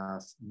 authentic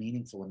enough,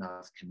 meaningful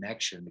enough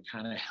connection to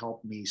kind of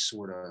help me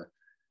sort of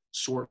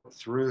sort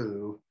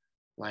through,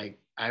 like,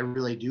 I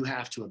really do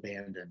have to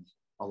abandon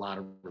a lot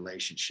of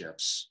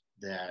relationships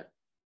that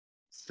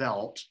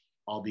felt,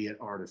 albeit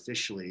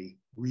artificially,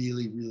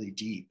 really, really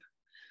deep.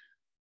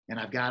 And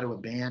I've got to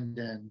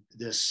abandon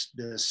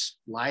this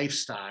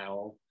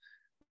lifestyle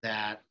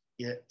that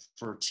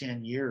for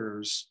 10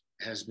 years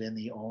has been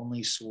the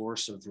only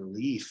source of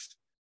relief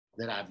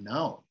that I've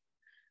known.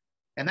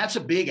 And that's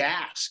a big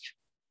ask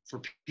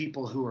for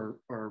people who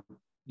are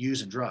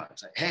using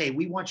drugs. Like, hey,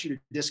 we want you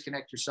to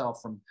disconnect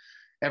yourself from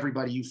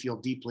everybody you feel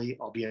deeply,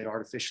 albeit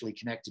artificially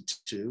connected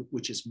to,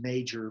 which is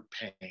major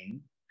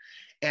pain.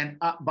 And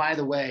by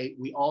the way,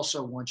 we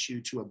also want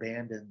you to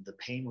abandon the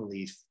pain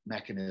relief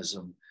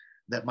mechanism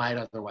that might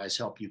otherwise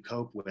help you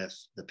cope with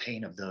the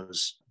pain of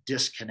those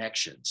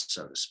disconnections,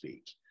 so to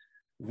speak.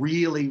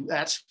 Really,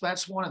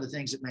 that's one of the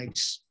things that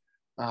makes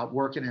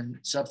working in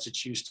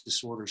substance use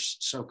disorders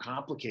so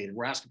complicated.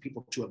 We're asking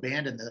people to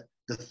abandon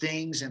the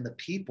things and the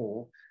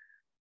people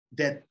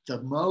that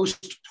the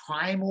most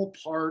primal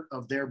part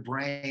of their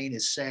brain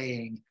is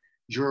saying,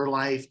 your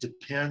life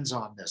depends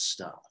on this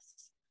stuff.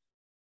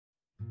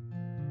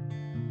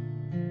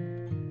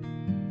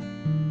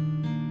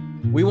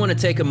 We want to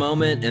take a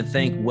moment and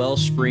thank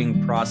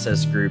Wellspring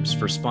Process Groups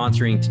for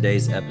sponsoring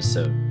today's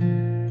episode.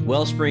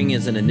 Wellspring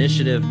is an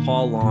initiative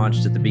Paul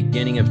launched at the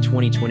beginning of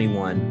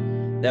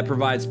 2021 that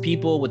provides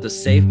people with a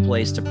safe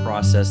place to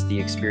process the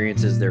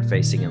experiences they're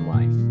facing in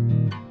life.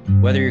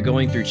 Whether you're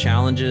going through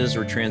challenges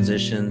or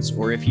transitions,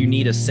 or if you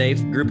need a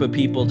safe group of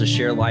people to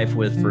share life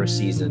with for a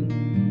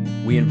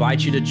season, we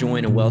invite you to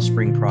join a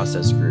Wellspring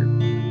Process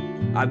Group.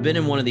 I've been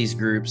in one of these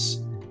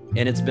groups,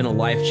 and it's been a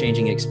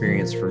life-changing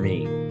experience for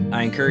me.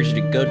 I encourage you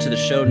to go to the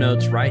show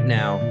notes right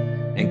now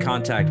and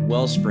contact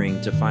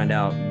Wellspring to find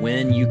out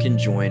when you can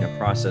join a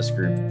process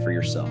group for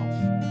yourself.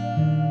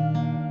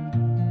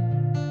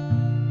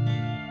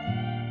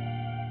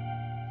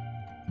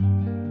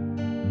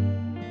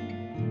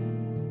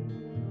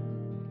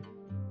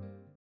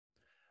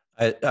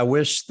 I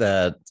wish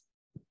that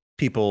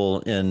people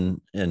in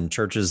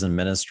churches and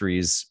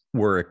ministries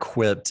were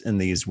equipped in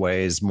these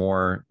ways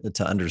more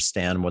to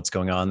understand what's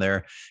going on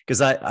there.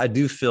 Because I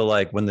do feel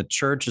like when the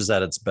church is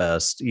at its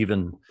best,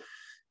 even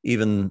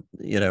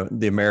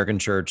the American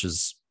church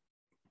is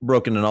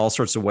broken in all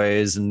sorts of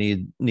ways and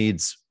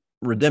needs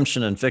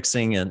redemption and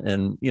fixing,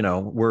 and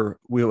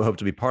we hope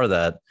to be part of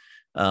that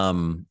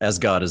as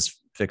God is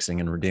fixing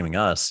and redeeming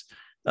us.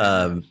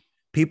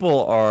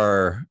 People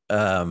are,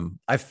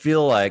 I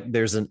feel like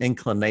there's an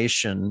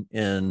inclination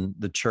in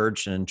the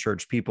church and in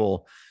church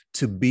people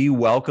to be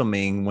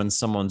welcoming when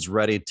someone's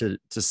ready to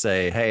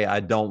say, hey, I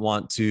don't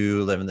want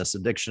to live in this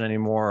addiction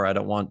anymore. I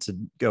don't want to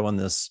go in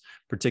this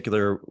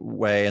particular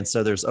way. And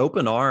so there's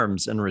open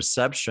arms and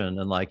reception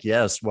and like,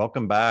 yes,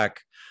 welcome back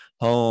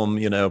home,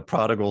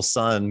 prodigal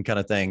son kind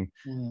of thing.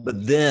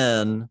 But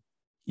then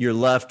you're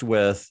left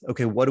with,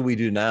 okay, what do we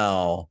do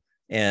now?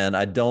 And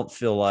I don't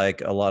feel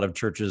like a lot of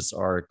churches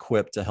are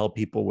equipped to help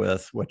people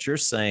with what you're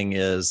saying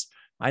is,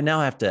 I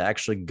now have to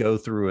actually go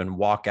through and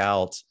walk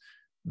out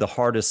the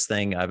hardest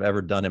thing I've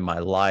ever done in my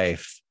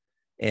life.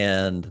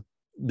 And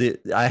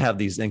I have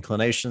these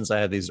inclinations, I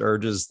have these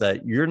urges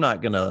that you're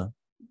not going to,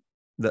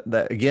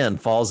 that again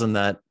falls in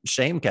that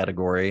shame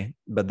category,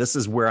 but this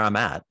is where I'm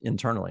at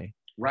internally.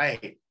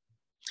 Right.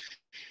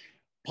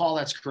 Paul,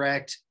 that's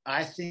correct.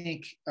 I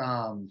think,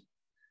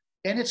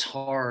 and it's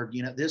hard,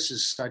 this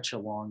is such a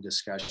long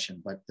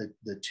discussion, but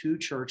the two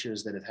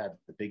churches that have had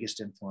the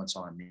biggest influence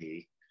on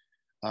me,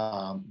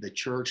 the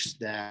church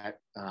that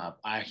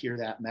I hear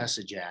that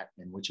message at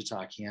in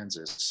Wichita,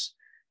 Kansas,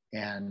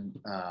 and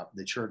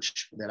the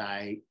church that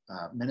I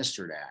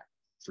ministered at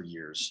for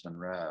years,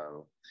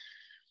 Monroe,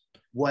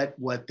 what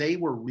they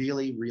were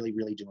really, really,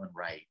 really doing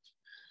right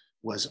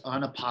was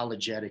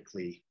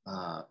unapologetically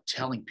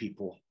telling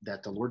people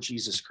that the Lord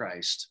Jesus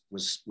Christ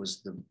was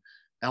the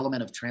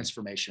element of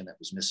transformation that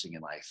was missing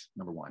in life,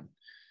 number one.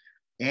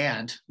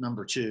 And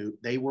number two,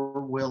 they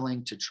were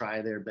willing to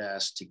try their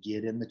best to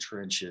get in the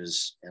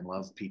trenches and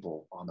love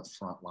people on the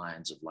front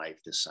lines of life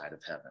this side of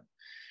heaven.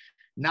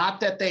 Not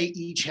that they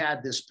each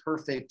had this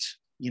perfect,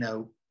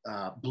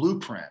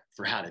 blueprint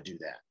for how to do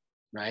that,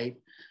 right?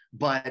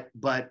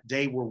 But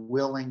they were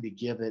willing to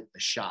give it a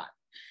shot.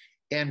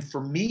 And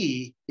for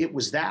me, it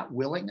was that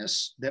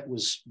willingness that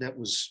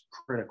was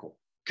critical,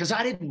 because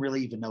I didn't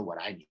really even know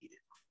what I needed,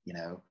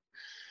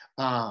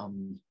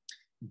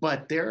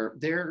 but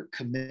their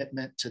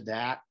commitment to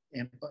that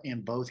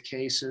in both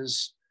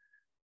cases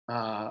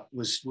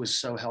was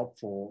so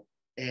helpful.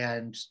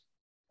 And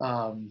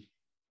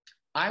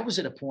I was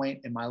at a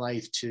point in my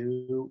life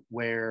too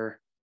where,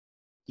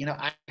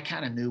 I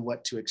kind of knew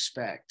what to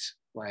expect.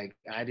 Like,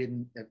 I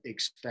didn't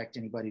expect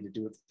anybody to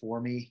do it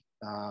for me.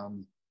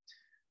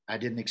 I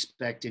didn't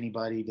expect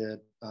anybody to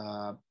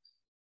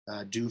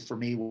do for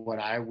me what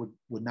I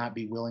would not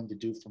be willing to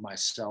do for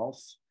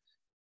myself.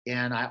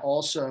 And I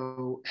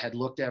also had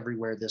looked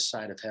everywhere this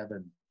side of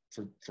heaven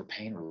for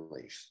pain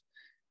relief.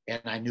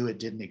 And I knew it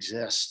didn't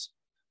exist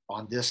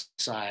on this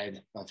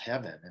side of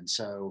heaven. And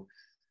so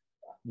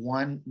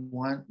one,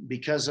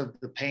 because of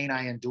the pain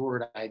I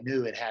endured, I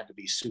knew it had to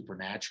be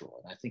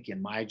supernatural. And I think in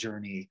my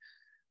journey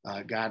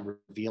God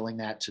revealing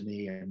that to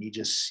me and me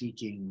just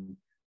seeking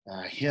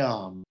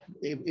him.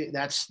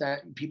 That's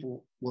that.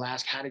 People will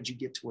ask, how did you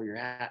get to where you're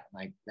at?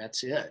 Like,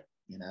 that's it,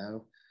 you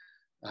know?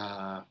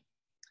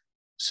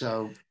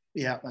 So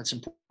yeah, that's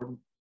important.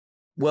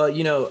 Well,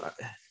 you know,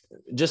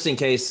 just in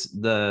case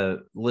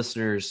the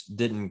listeners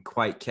didn't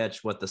quite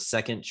catch what the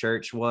second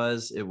church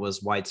was, it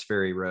was White's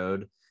Ferry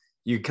Road.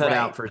 You cut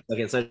out for a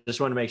second, so I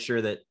just want to make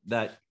sure that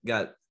that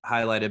got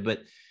highlighted.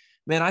 But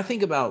man, I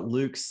think about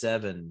Luke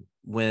 7,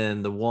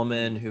 when the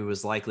woman who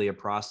was likely a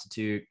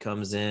prostitute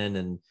comes in,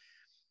 and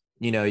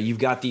you know, you've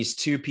got these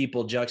two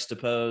people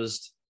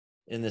juxtaposed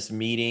in this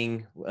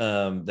meeting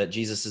that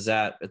Jesus is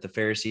at the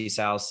Pharisee's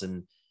house,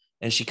 and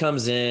she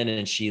comes in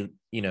and she,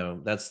 you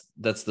know, that's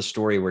the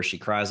story where she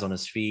cries on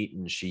his feet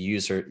and she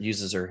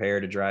uses her hair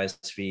to dry his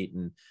feet.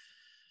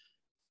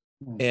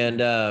 And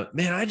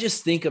man, I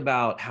just think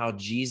about how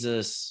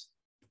Jesus,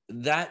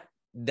 that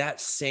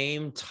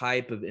same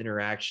type of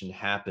interaction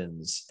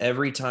happens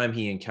every time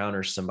he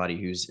encounters somebody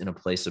who's in a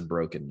place of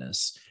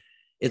brokenness.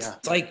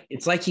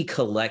 It's like he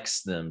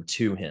collects them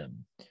to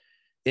him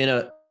in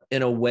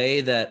a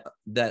way that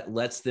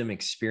lets them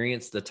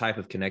experience the type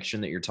of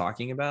connection that you're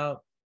talking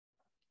about.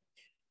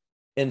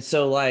 And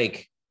so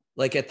like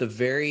at the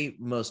very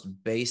most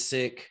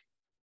basic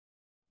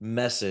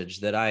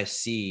message that I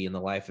see in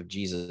the life of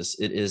Jesus,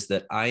 it is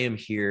that I am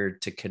here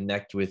to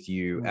connect with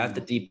you at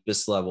the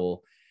deepest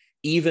level,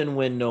 even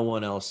when no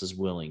one else is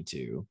willing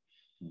to.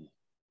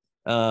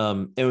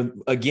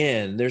 And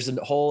again, there's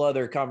a whole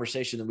other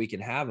conversation that we can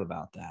have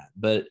about that.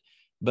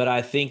 But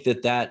I think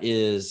that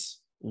is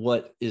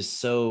what is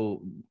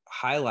so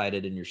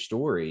highlighted in your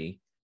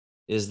story,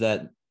 is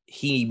that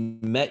he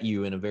met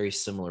you in a very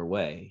similar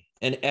way.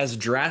 And as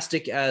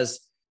drastic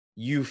as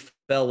you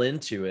fell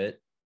into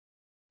it,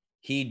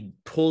 he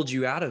pulled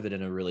you out of it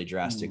in a really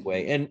drastic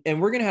way.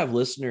 And we're going to have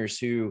listeners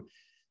who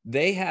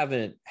they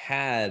haven't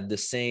had the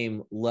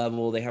same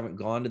level. They haven't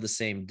gone to the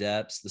same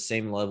depths, the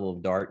same level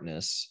of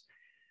darkness.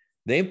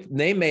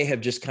 They may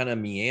have just kind of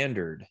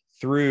meandered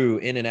through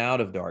in and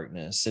out of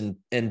darkness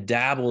and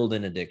dabbled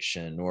in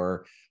addiction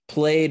or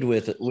played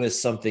with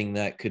something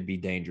that could be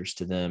dangerous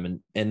to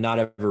them and not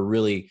ever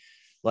really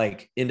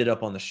like ended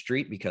up on the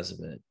street because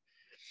of it.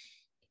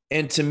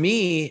 And to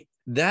me,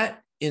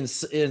 that in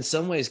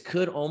some ways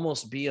could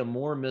almost be a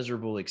more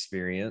miserable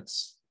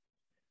experience,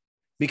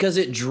 because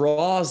it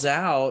draws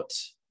out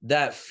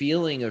that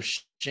feeling of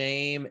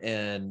shame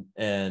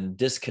and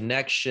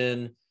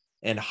disconnection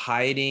and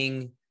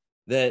hiding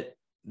that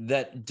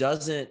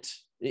doesn't,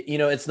 you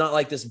know, it's not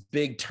like this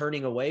big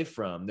turning away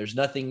from. There's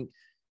nothing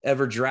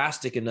ever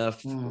drastic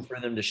enough for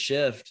them to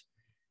shift.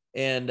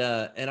 And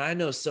I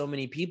know so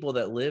many people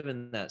that live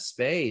in that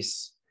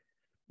space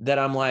that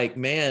I'm like,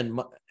 man,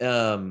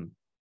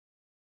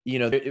 you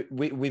know,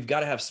 we've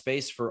got to have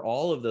space for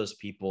all of those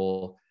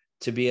people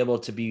to be able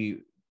to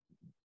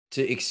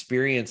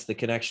experience the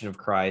connection of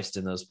Christ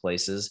in those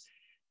places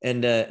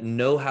and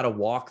know how to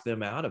walk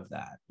them out of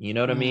that. You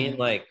know what I mean?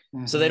 Like,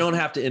 so they don't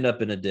have to end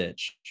up in a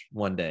ditch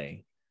one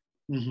day.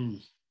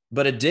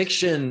 But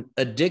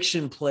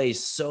addiction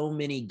plays so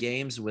many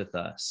games with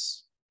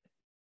us.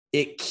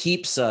 It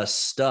keeps us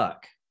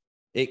stuck.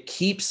 It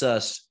keeps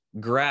us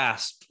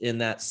grasped in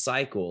that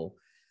cycle.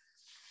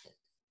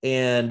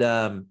 And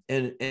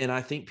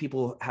I think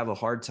people have a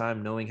hard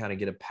time knowing how to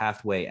get a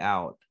pathway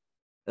out,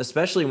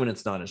 especially when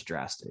it's not as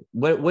drastic.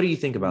 What do you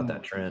think about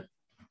that, Trent?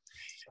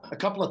 A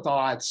couple of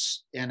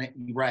thoughts, and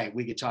right,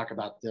 we could talk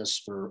about this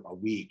for a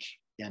week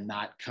and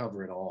not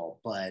cover it all,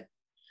 but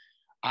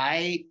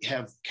I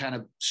have kind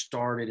of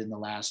started in the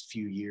last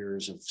few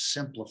years of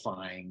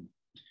simplifying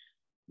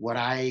what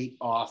I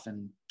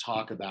often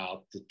talk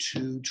about, the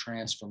two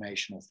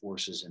transformational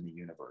forces in the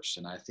universe.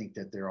 And I think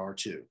that there are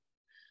two.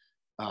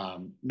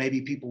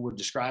 Maybe people would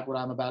describe what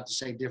I'm about to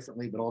say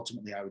differently, but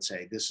ultimately I would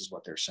say this is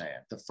what they're saying.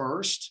 The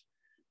first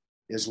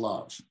is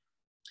love.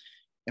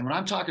 And when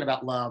I'm talking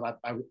about love,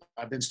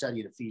 I've been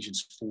studying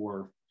Ephesians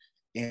 4,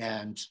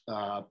 and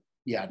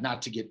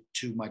not to get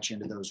too much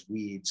into those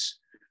weeds,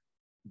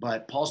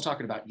 but Paul's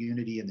talking about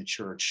unity in the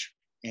church.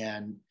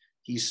 And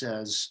he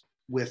says,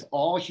 with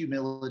all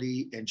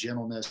humility and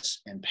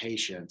gentleness and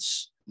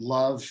patience,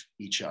 love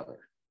each other.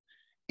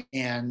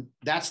 And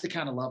that's the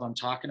kind of love I'm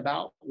talking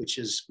about, which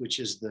is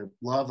the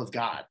love of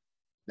God.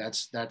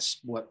 That's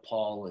what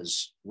Paul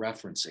is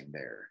referencing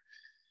there.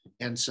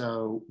 And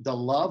so the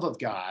love of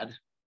God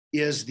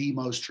is the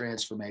most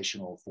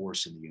transformational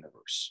force in the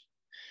universe.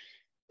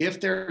 If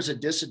there's a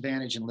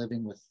disadvantage in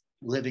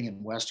living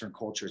in Western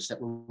culture, it's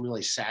that we're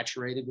really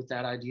saturated with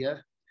that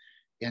idea.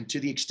 And to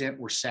the extent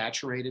we're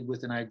saturated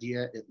with an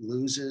idea, it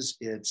loses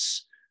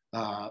its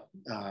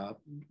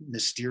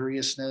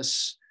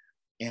mysteriousness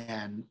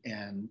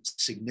and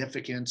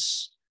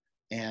significance,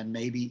 and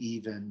maybe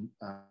even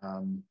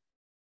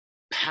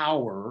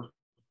power.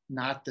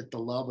 Not that the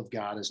love of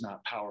God is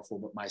not powerful,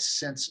 but my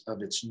sense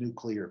of its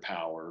nuclear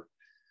power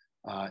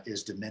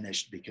is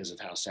diminished because of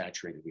how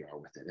saturated we are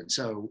with it. And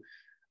so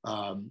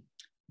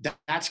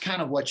that's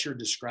kind of what you're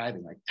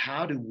describing. Like,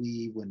 how do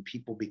we, when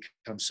people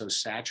become so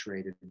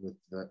saturated with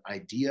the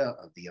idea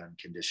of the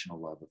unconditional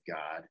love of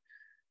God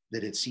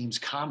that it seems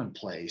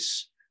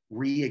commonplace,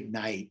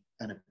 reignite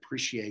an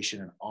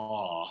appreciation and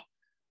awe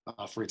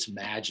for its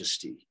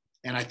majesty?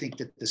 And I think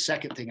that the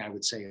second thing I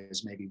would say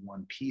is maybe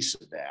one piece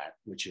of that,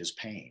 which is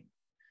pain.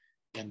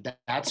 And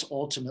that's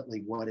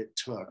ultimately what it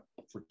took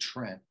for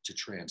Trent to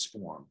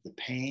transform. The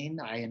pain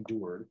I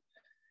endured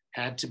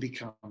had to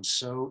become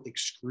so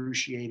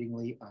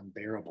excruciatingly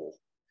unbearable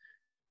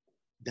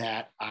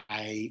that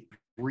I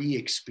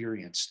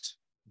re-experienced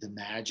the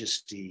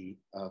majesty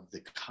of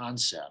the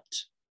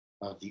concept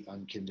of the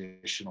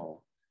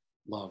unconditional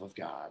love of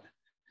God.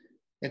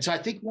 And so I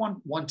think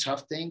one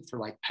tough thing for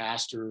like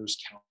pastors,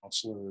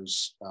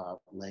 counselors,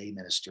 lay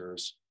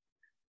ministers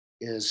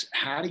is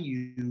how do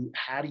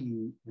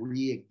you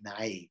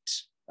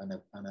reignite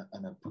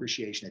an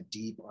appreciation, a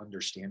deep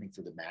understanding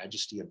for the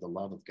majesty of the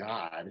love of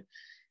God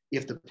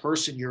if the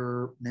person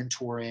you're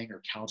mentoring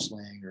or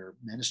counseling or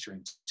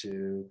ministering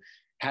to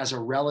has a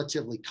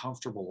relatively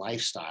comfortable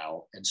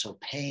lifestyle, and so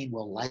pain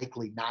will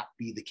likely not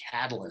be the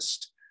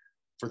catalyst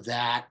for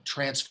that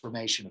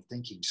transformation of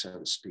thinking, so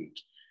to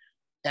speak.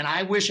 And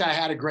I wish I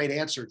had a great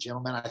answer,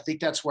 gentlemen. I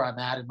think that's where I'm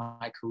at in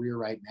my career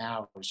right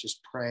now, is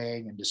just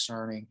praying and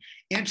discerning.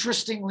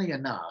 Interestingly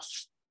enough,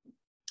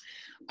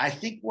 I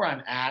think where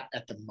I'm at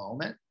the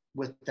moment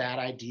with that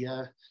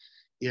idea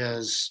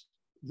is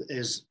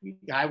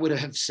I would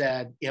have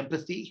said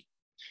empathy.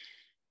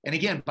 And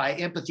again, by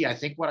empathy, I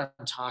think what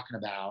I'm talking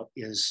about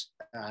is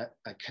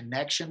a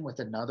connection with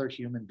another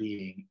human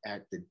being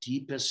at the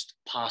deepest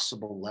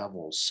possible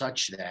level,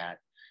 such that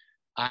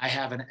I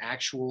have an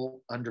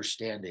actual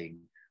understanding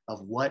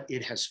of what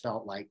it has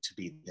felt like to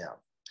be them.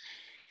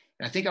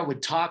 And I think I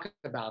would talk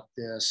about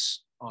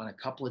this on a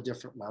couple of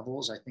different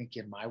levels. I think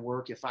in my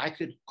work, if I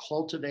could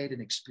cultivate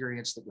an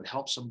experience that would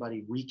help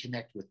somebody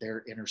reconnect with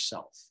their inner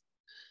self,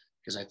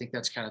 because I think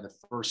that's kind of the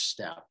first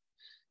step,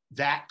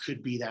 that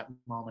could be that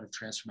moment of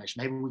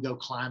transformation. Maybe we go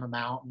climb a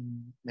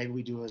mountain. Maybe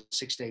we do a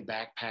 6-day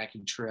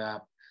backpacking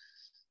trip.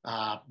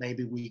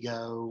 Maybe we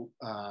go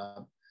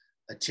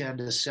attend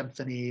a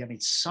symphony. I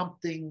mean,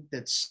 something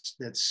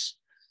that's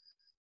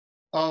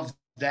of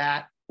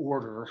that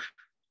order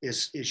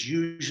is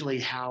usually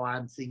how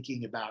I'm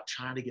thinking about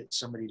trying to get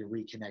somebody to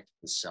reconnect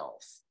with the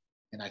self.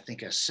 And I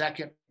think a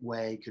second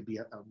way could be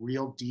a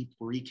real deep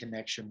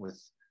reconnection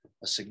with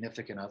a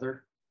significant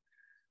other,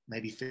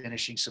 maybe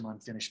finishing some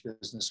unfinished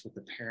business with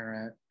the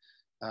parent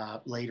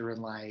later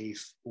in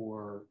life,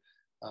 or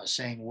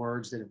saying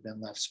words that have been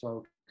left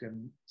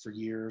spoken for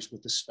years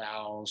with the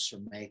spouse, or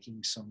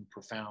making some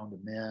profound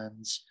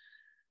amends.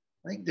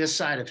 I think this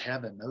side of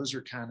heaven, those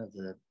are kind of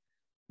the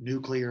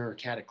nuclear or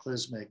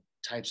cataclysmic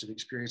types of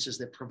experiences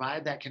that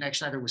provide that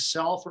connection either with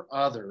self or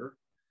other,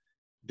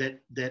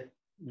 that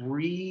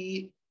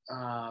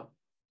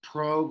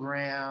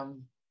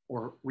program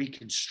or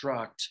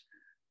reconstruct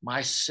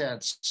my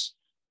sense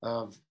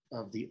of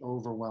the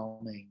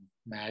overwhelming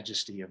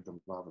majesty of the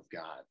love of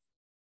God.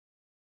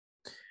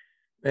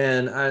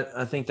 And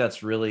I think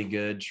that's really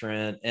good,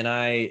 Trent. And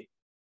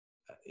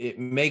it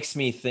makes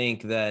me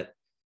think that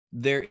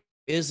there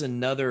is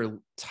another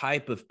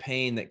type of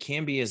pain that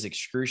can be as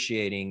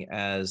excruciating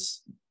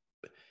as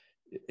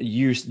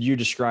you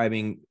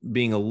describing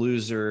being a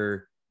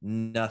loser,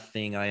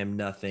 nothing, I am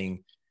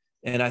nothing.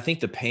 And I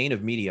think the pain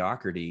of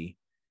mediocrity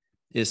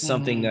is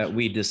something that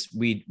we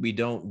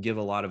don't give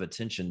a lot of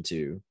attention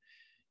to,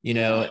 you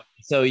know?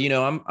 So, you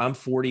know, I'm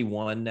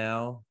 41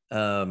 now.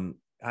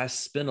 I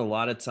spend a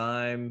lot of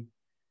time.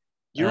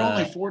 You're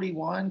only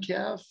 41,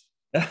 Kev?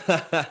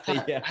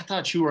 Yeah. I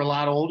thought you were a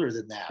lot older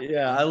than that.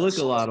 Yeah, I look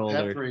a lot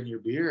older. Pepper in your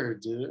beard,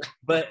 dude.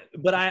 But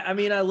I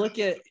mean, I look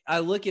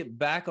at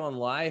back on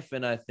life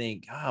and I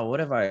think,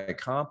 what have I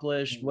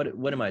accomplished?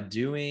 What am I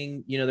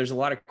doing? You know, there's a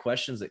lot of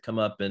questions that come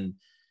up in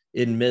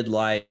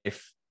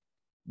midlife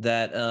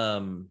that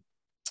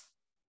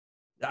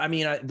I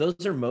mean,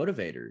 those are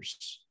motivators,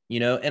 you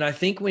know. And I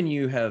think when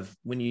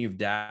you've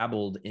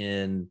dabbled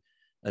in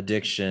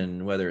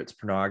addiction, whether it's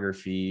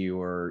pornography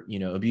or, you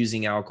know,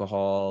 abusing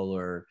alcohol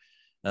or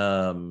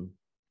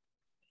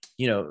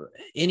you know,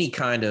 any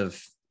kind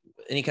of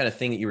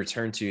thing that you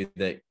return to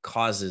that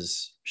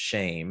causes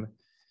shame,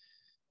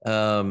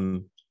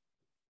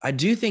 I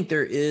do think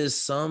there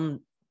is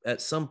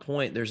at some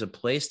point there's a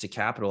place to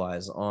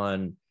capitalize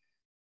on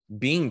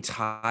being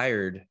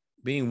tired,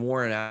 being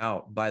worn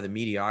out by the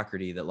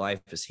mediocrity that life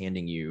is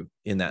handing you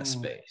in that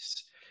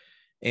space.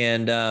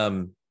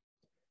 And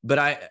but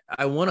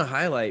I want to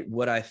highlight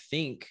what I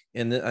think,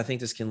 and I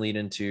think this can lead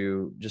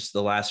into just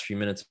the last few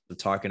minutes of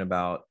talking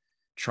about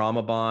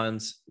trauma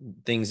bonds,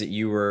 things that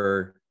you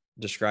were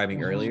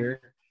describing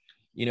earlier,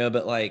 you know,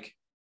 but like,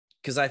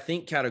 because I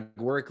think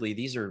categorically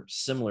these are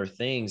similar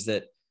things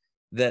that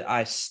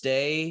I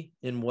stay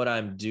in what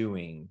I'm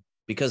doing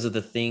because of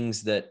the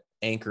things that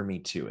anchor me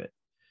to it.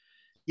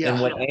 Yeah.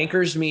 And what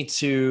anchors me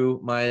to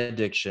my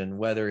addiction,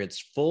 whether it's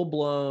full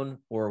blown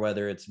or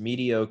whether it's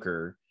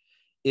mediocre,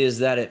 is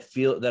that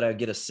that I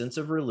get a sense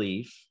of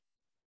relief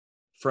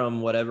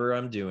from whatever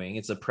I'm doing.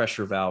 It's a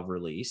pressure valve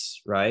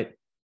release, right?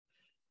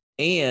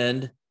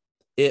 And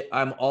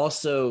I'm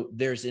also,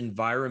 there's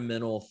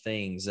environmental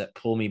things that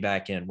pull me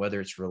back in, whether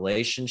it's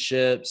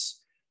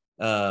relationships,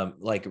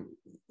 like,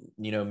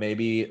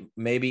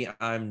 maybe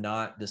I'm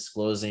not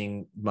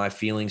disclosing my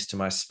feelings to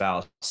my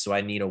spouse. So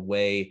I need a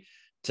way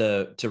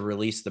to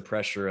release the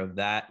pressure of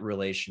that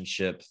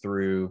relationship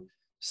through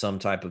some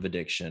type of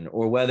addiction,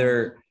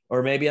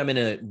 or maybe I'm in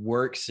a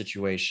work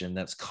situation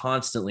that's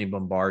constantly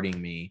bombarding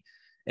me.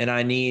 And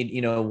I need,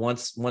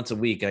 once a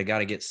week, I got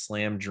to get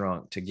slam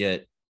drunk to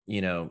get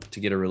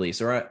a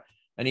release, or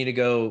I need to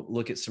go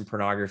look at some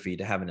pornography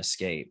to have an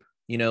escape,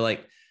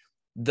 like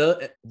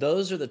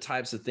those are the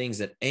types of things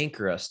that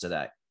anchor us to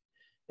that.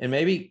 And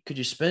maybe could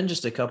you spend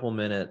just a couple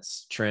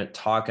minutes, Trent,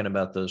 talking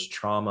about those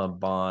trauma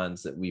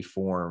bonds that we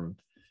form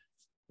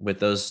with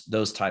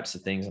those types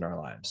of things in our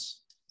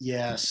lives?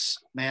 Yes,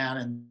 man.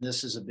 And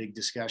this is a big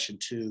discussion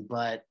too,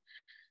 but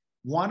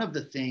one of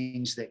the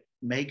things that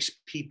makes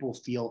people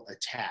feel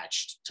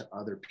attached to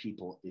other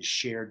people is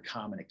shared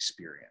common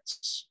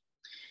experience.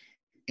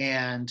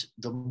 And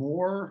the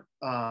more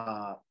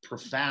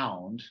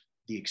profound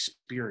the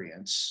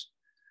experience,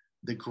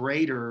 the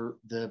greater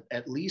the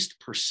at least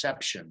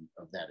perception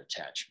of that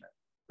attachment,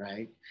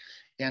 right?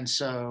 And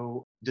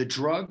so the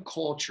drug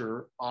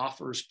culture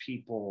offers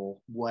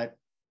people what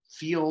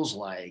feels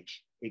like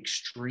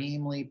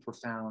extremely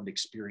profound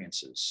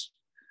experiences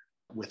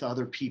with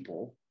other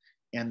people.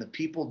 And the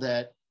people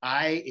that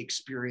I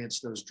experience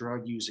those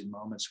drug using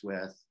moments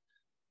with,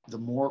 the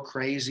more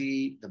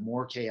crazy, the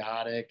more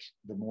chaotic,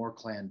 the more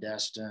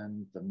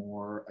clandestine, the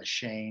more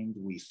ashamed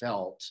we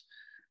felt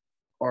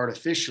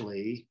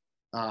artificially,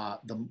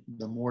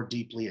 the more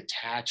deeply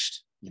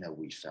attached,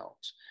 we felt.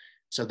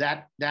 So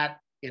that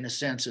in a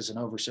sense is an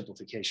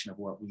oversimplification of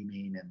what we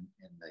mean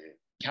in the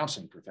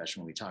counseling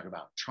profession when we talk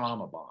about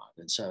trauma bond.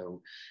 And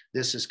so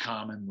this is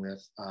common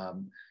with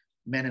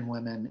men and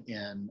women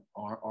in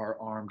our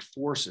armed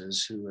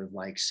forces who have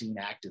seen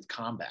active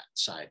combat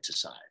side to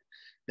side.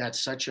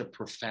 That's such a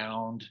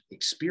profound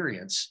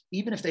experience,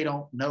 even if they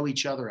don't know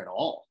each other at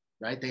all,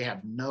 right? They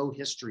have no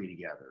history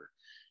together,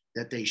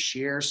 that they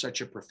share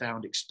such a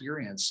profound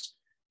experience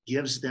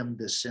gives them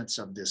this sense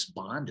of this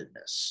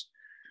bondedness.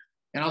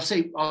 And I'll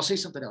say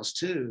something else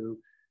too,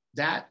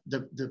 that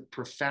the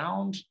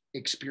profound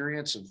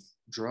experience of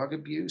drug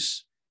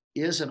abuse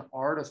is an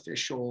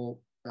artificial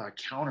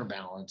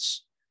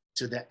counterbalance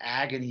to the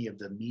agony of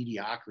the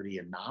mediocrity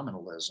and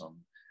nominalism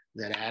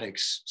that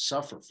addicts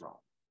suffer from.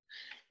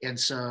 And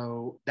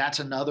so that's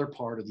another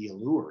part of the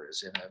allure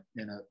is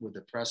with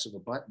the press of a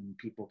button,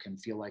 people can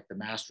feel like the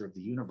master of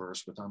the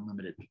universe with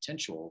unlimited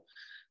potential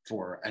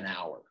for an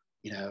hour,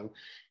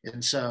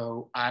 And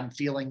so I'm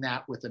feeling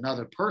that with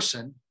another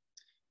person, and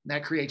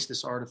that creates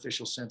this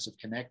artificial sense of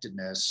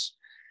connectedness.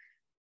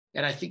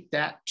 And I think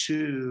that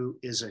too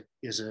is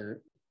a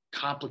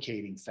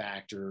complicating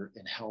factor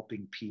in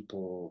helping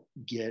people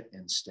get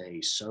and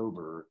stay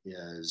sober.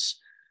 Is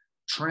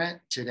Trent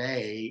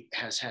today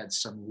has had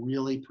some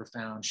really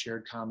profound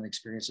shared common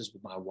experiences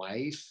with my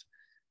wife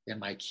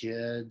and my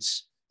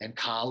kids and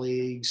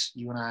colleagues.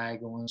 You and I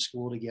going to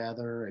school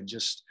together and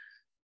just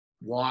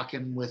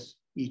walking with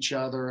each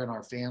other and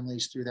our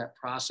families through that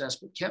process.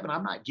 But Kevin,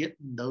 I'm not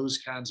getting those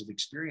kinds of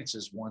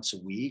experiences once a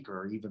week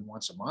or even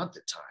once a month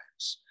at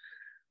times.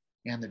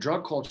 And the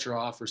drug culture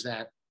offers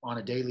that on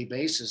a daily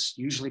basis,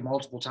 usually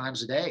multiple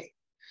times a day.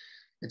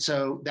 And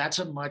so that's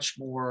a much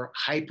more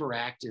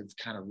hyperactive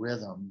kind of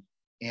rhythm,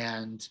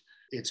 and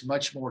it's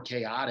much more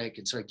chaotic.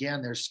 And so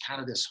again, there's kind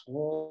of this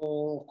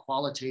whole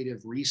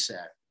qualitative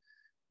reset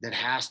that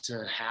has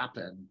to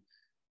happen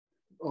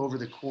over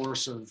the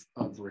course of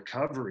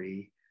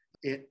recovery.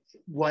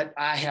 What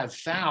I have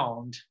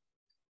found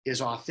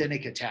is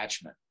authentic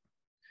attachment,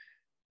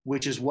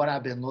 which is what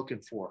I've been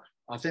looking for.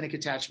 Authentic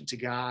attachment to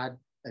God,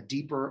 a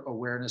deeper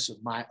awareness of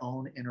my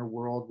own inner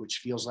world, which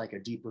feels like a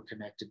deeper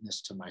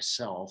connectedness to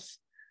myself.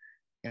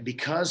 And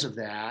because of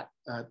that,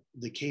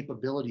 the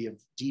capability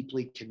of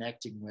deeply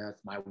connecting with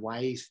my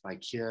wife, my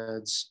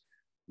kids,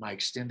 my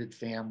extended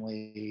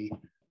family,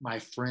 my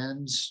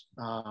friends.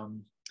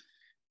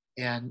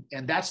 And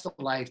that's the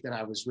life that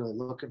I was really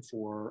looking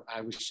for.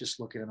 I was just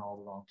looking in all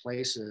the wrong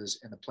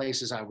places, and the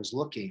places I was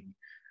looking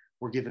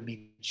were giving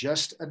me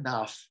just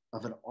enough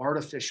of an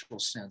artificial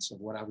sense of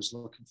what I was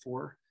looking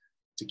for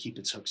to keep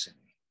its hooks in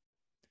me.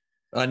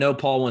 I know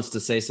Paul wants to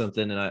say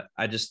something, and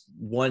I just,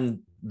 one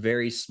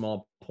very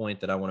small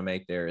point that I want to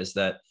make there is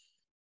that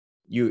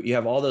you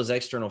have all those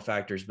external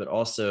factors, but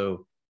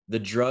also the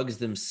drugs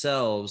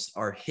themselves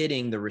are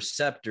hitting the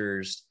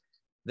receptors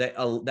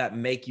that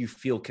make you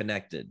feel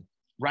connected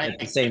right at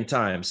the same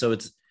time. So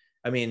it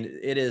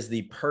is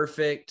the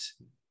perfect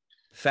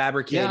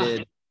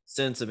fabricated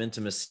sense of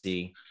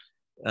intimacy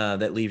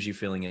that leaves you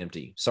feeling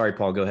empty. Sorry,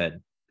 Paul, go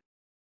ahead.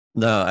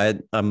 No,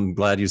 I'm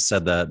glad you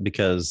said that,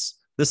 because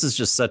this is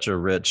just such a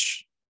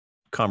rich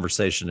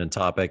conversation and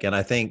topic. And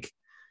I think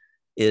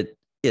it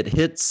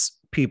hits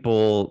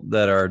people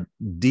that are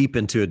deep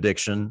into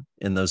addiction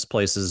in those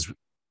places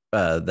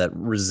that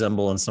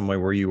resemble in some way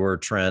where you were,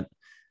 Trent.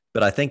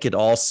 But I think it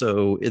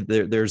also,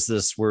 there's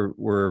this,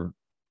 we're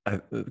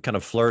kind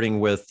of flirting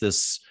with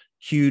this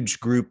huge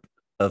group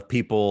of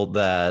people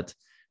that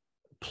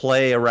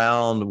play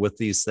around with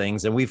these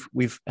things. And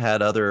we've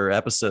had other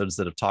episodes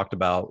that have talked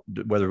about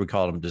whether we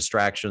call them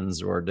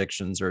distractions or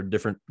addictions or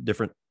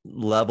different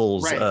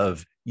levels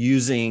of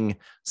using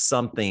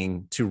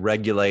something to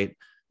regulate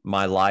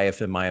my life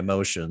and my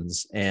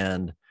emotions.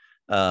 And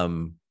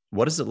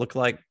what does it look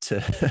like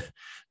to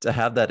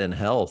have that in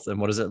health? And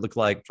what does it look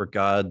like for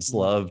God's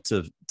love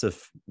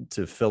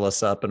to fill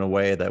us up in a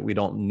way that we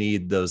don't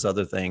need those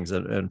other things,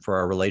 and for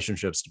our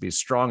relationships to be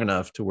strong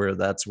enough to where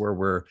that's where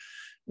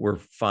we're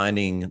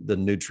finding the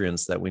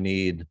nutrients that we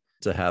need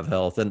to have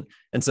health.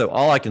 And so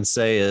all I can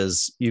say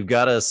is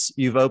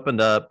you've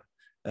opened up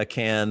a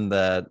can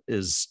that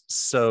is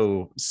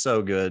so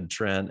good,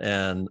 Trent.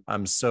 And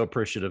I'm so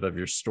appreciative of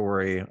your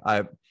story.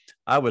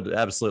 I would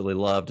absolutely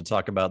love to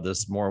talk about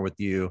this more with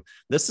you.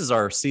 This is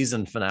our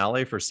season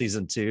finale for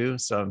season 2.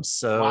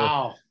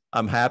 So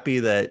I'm happy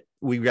that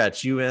we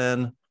got you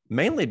in,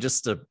 mainly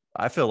just to,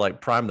 I feel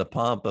like, prime the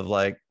pump of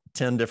like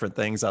 10 different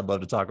things I'd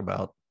love to talk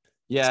about.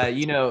 Yeah.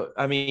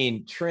 I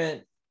mean,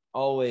 Trent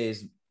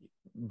always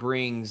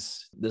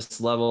brings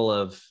this level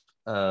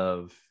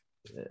of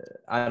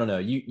I don't know,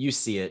 you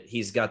see it.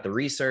 He's got the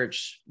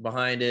research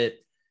behind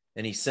it,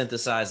 and he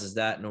synthesizes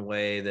that in a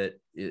way that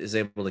is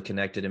able to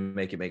connect it and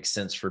make it make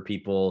sense for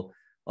people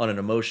on an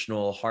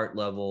emotional heart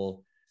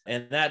level.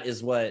 And that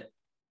is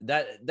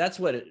that's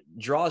what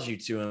draws you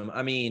to him.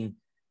 I mean,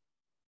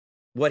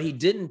 what he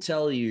didn't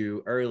tell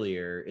you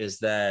earlier is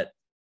that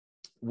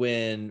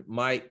when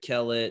Mike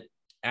Kellett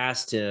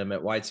asked him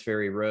at White's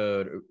Ferry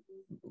Road,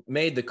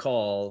 made the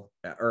call,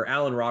 or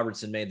Alan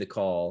Robertson made the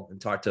call and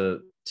talked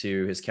to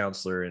his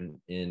counselor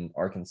in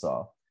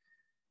Arkansas.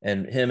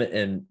 And him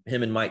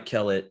and Mike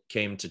Kellett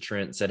came to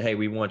Trent and said, "Hey,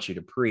 we want you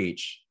to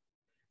preach."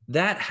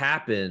 That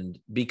happened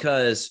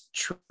because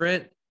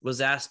Trent was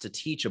asked to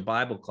teach a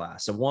Bible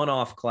class, a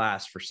one-off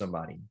class for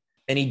somebody.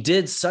 And he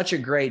did such a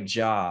great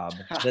job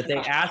that they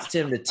asked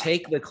him to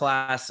take the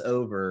class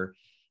over.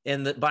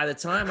 And by the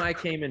time I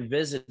came and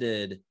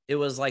visited, it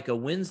was like a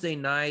Wednesday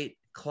night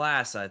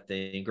class, I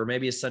think, or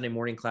maybe a Sunday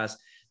morning class.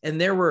 And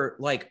there were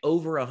like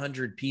over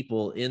 100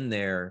 people in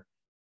there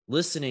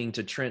listening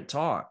to Trent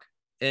talk.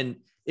 And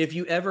if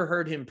you ever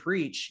heard him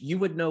preach, you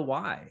would know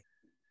why.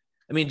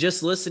 I mean,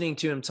 just listening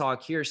to him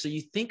talk here. So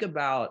you think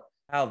about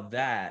how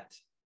that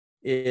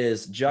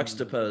is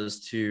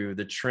juxtaposed to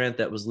the Trent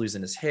that was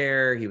losing his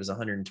hair. He was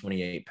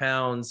 128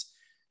 pounds.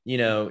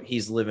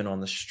 He's living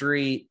on the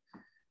street.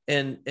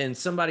 And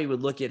somebody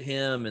would look at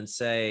him and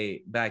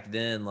say back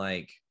then,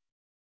 like,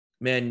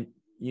 man,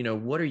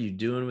 what are you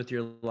doing with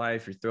your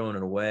life? You're throwing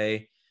it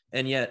away.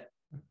 And yet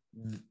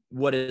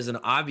what is an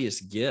obvious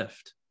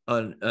gift,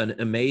 an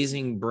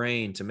amazing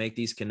brain to make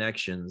these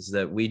connections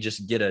that we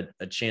just get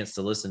a chance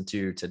to listen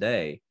to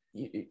today.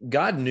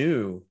 God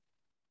knew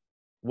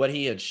what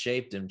he had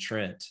shaped in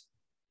Trent.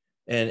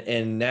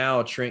 And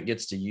now Trent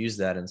gets to use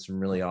that in some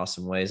really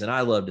awesome ways. And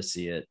I love to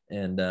see it.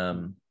 And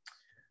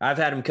I've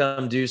had him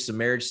come do some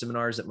marriage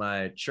seminars at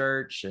my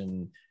church,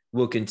 and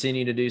we'll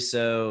continue to do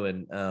so.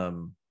 And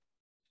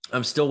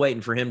I'm still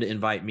waiting for him to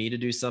invite me to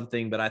do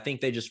something, but I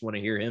think they just want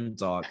to hear him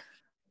talk.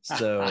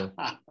 So,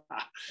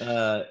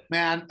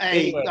 man,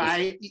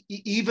 hey,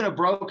 even a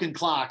broken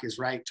clock is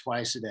right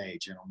twice a day,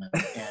 gentlemen.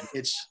 And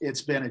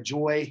it's been a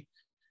joy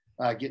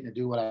getting to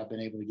do what I've been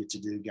able to get to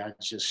do.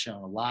 God's just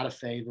shown a lot of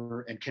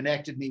favor and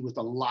connected me with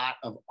a lot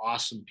of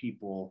awesome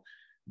people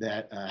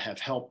that have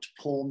helped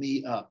pull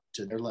me up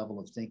to their level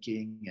of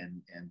thinking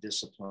and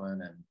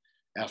discipline and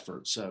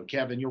effort. So,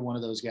 Kevin, you're one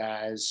of those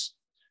guys.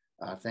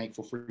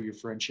 Thankful for your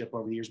friendship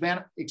over the years,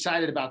 man.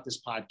 Excited about this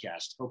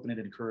podcast, hoping it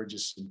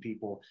encourages some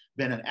people.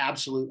 Been an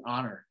absolute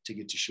honor to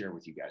get to share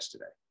with you guys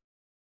today.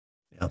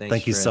 Yeah,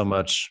 thank you so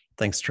much.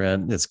 Thanks,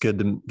 Trent. It's good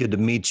to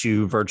meet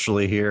you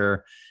virtually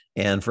here.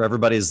 And for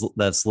everybody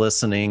that's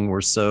listening,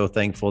 we're so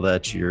thankful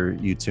that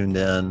you tuned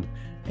in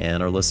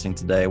and are listening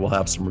today. We'll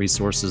have some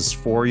resources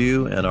for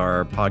you in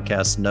our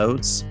podcast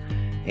notes.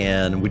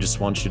 And we just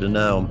want you to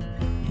know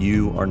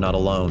you are not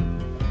alone.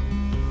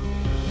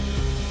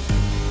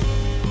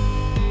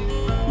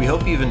 We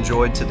hope you've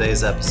enjoyed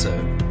today's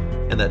episode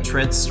and that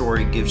Trent's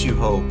story gives you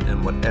hope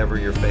in whatever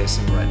you're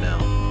facing right now.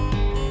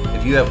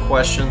 If you have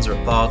questions or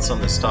thoughts on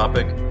this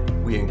topic,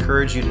 we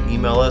encourage you to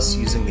email us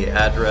using the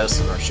address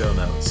in our show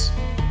notes.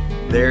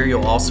 There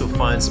you'll also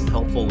find some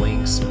helpful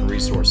links and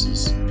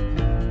resources.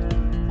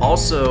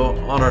 Also,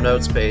 on our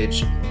notes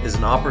page is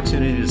an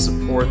opportunity to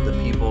support the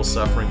people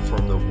suffering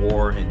from the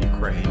war in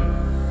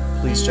Ukraine.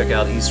 Please check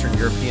out Eastern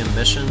European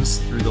Missions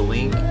through the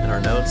link in our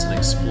notes and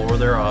explore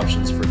their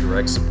options for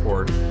direct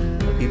support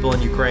of people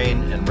in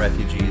Ukraine and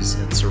refugees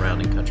in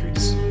surrounding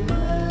countries.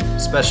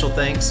 Special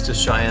thanks to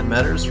Cheyenne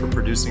Metters for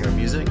producing our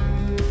music,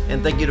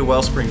 and thank you to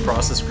Wellspring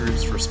Process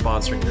Groups for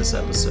sponsoring this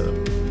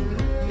episode.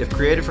 If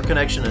Created for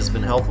Connection has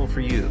been helpful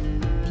for you,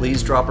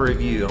 please drop a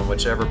review on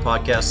whichever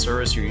podcast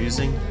service you're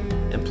using,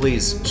 And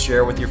please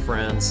share with your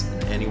friends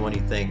and anyone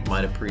you think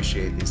might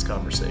appreciate these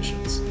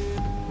conversations.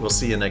 We'll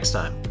see you next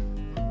time.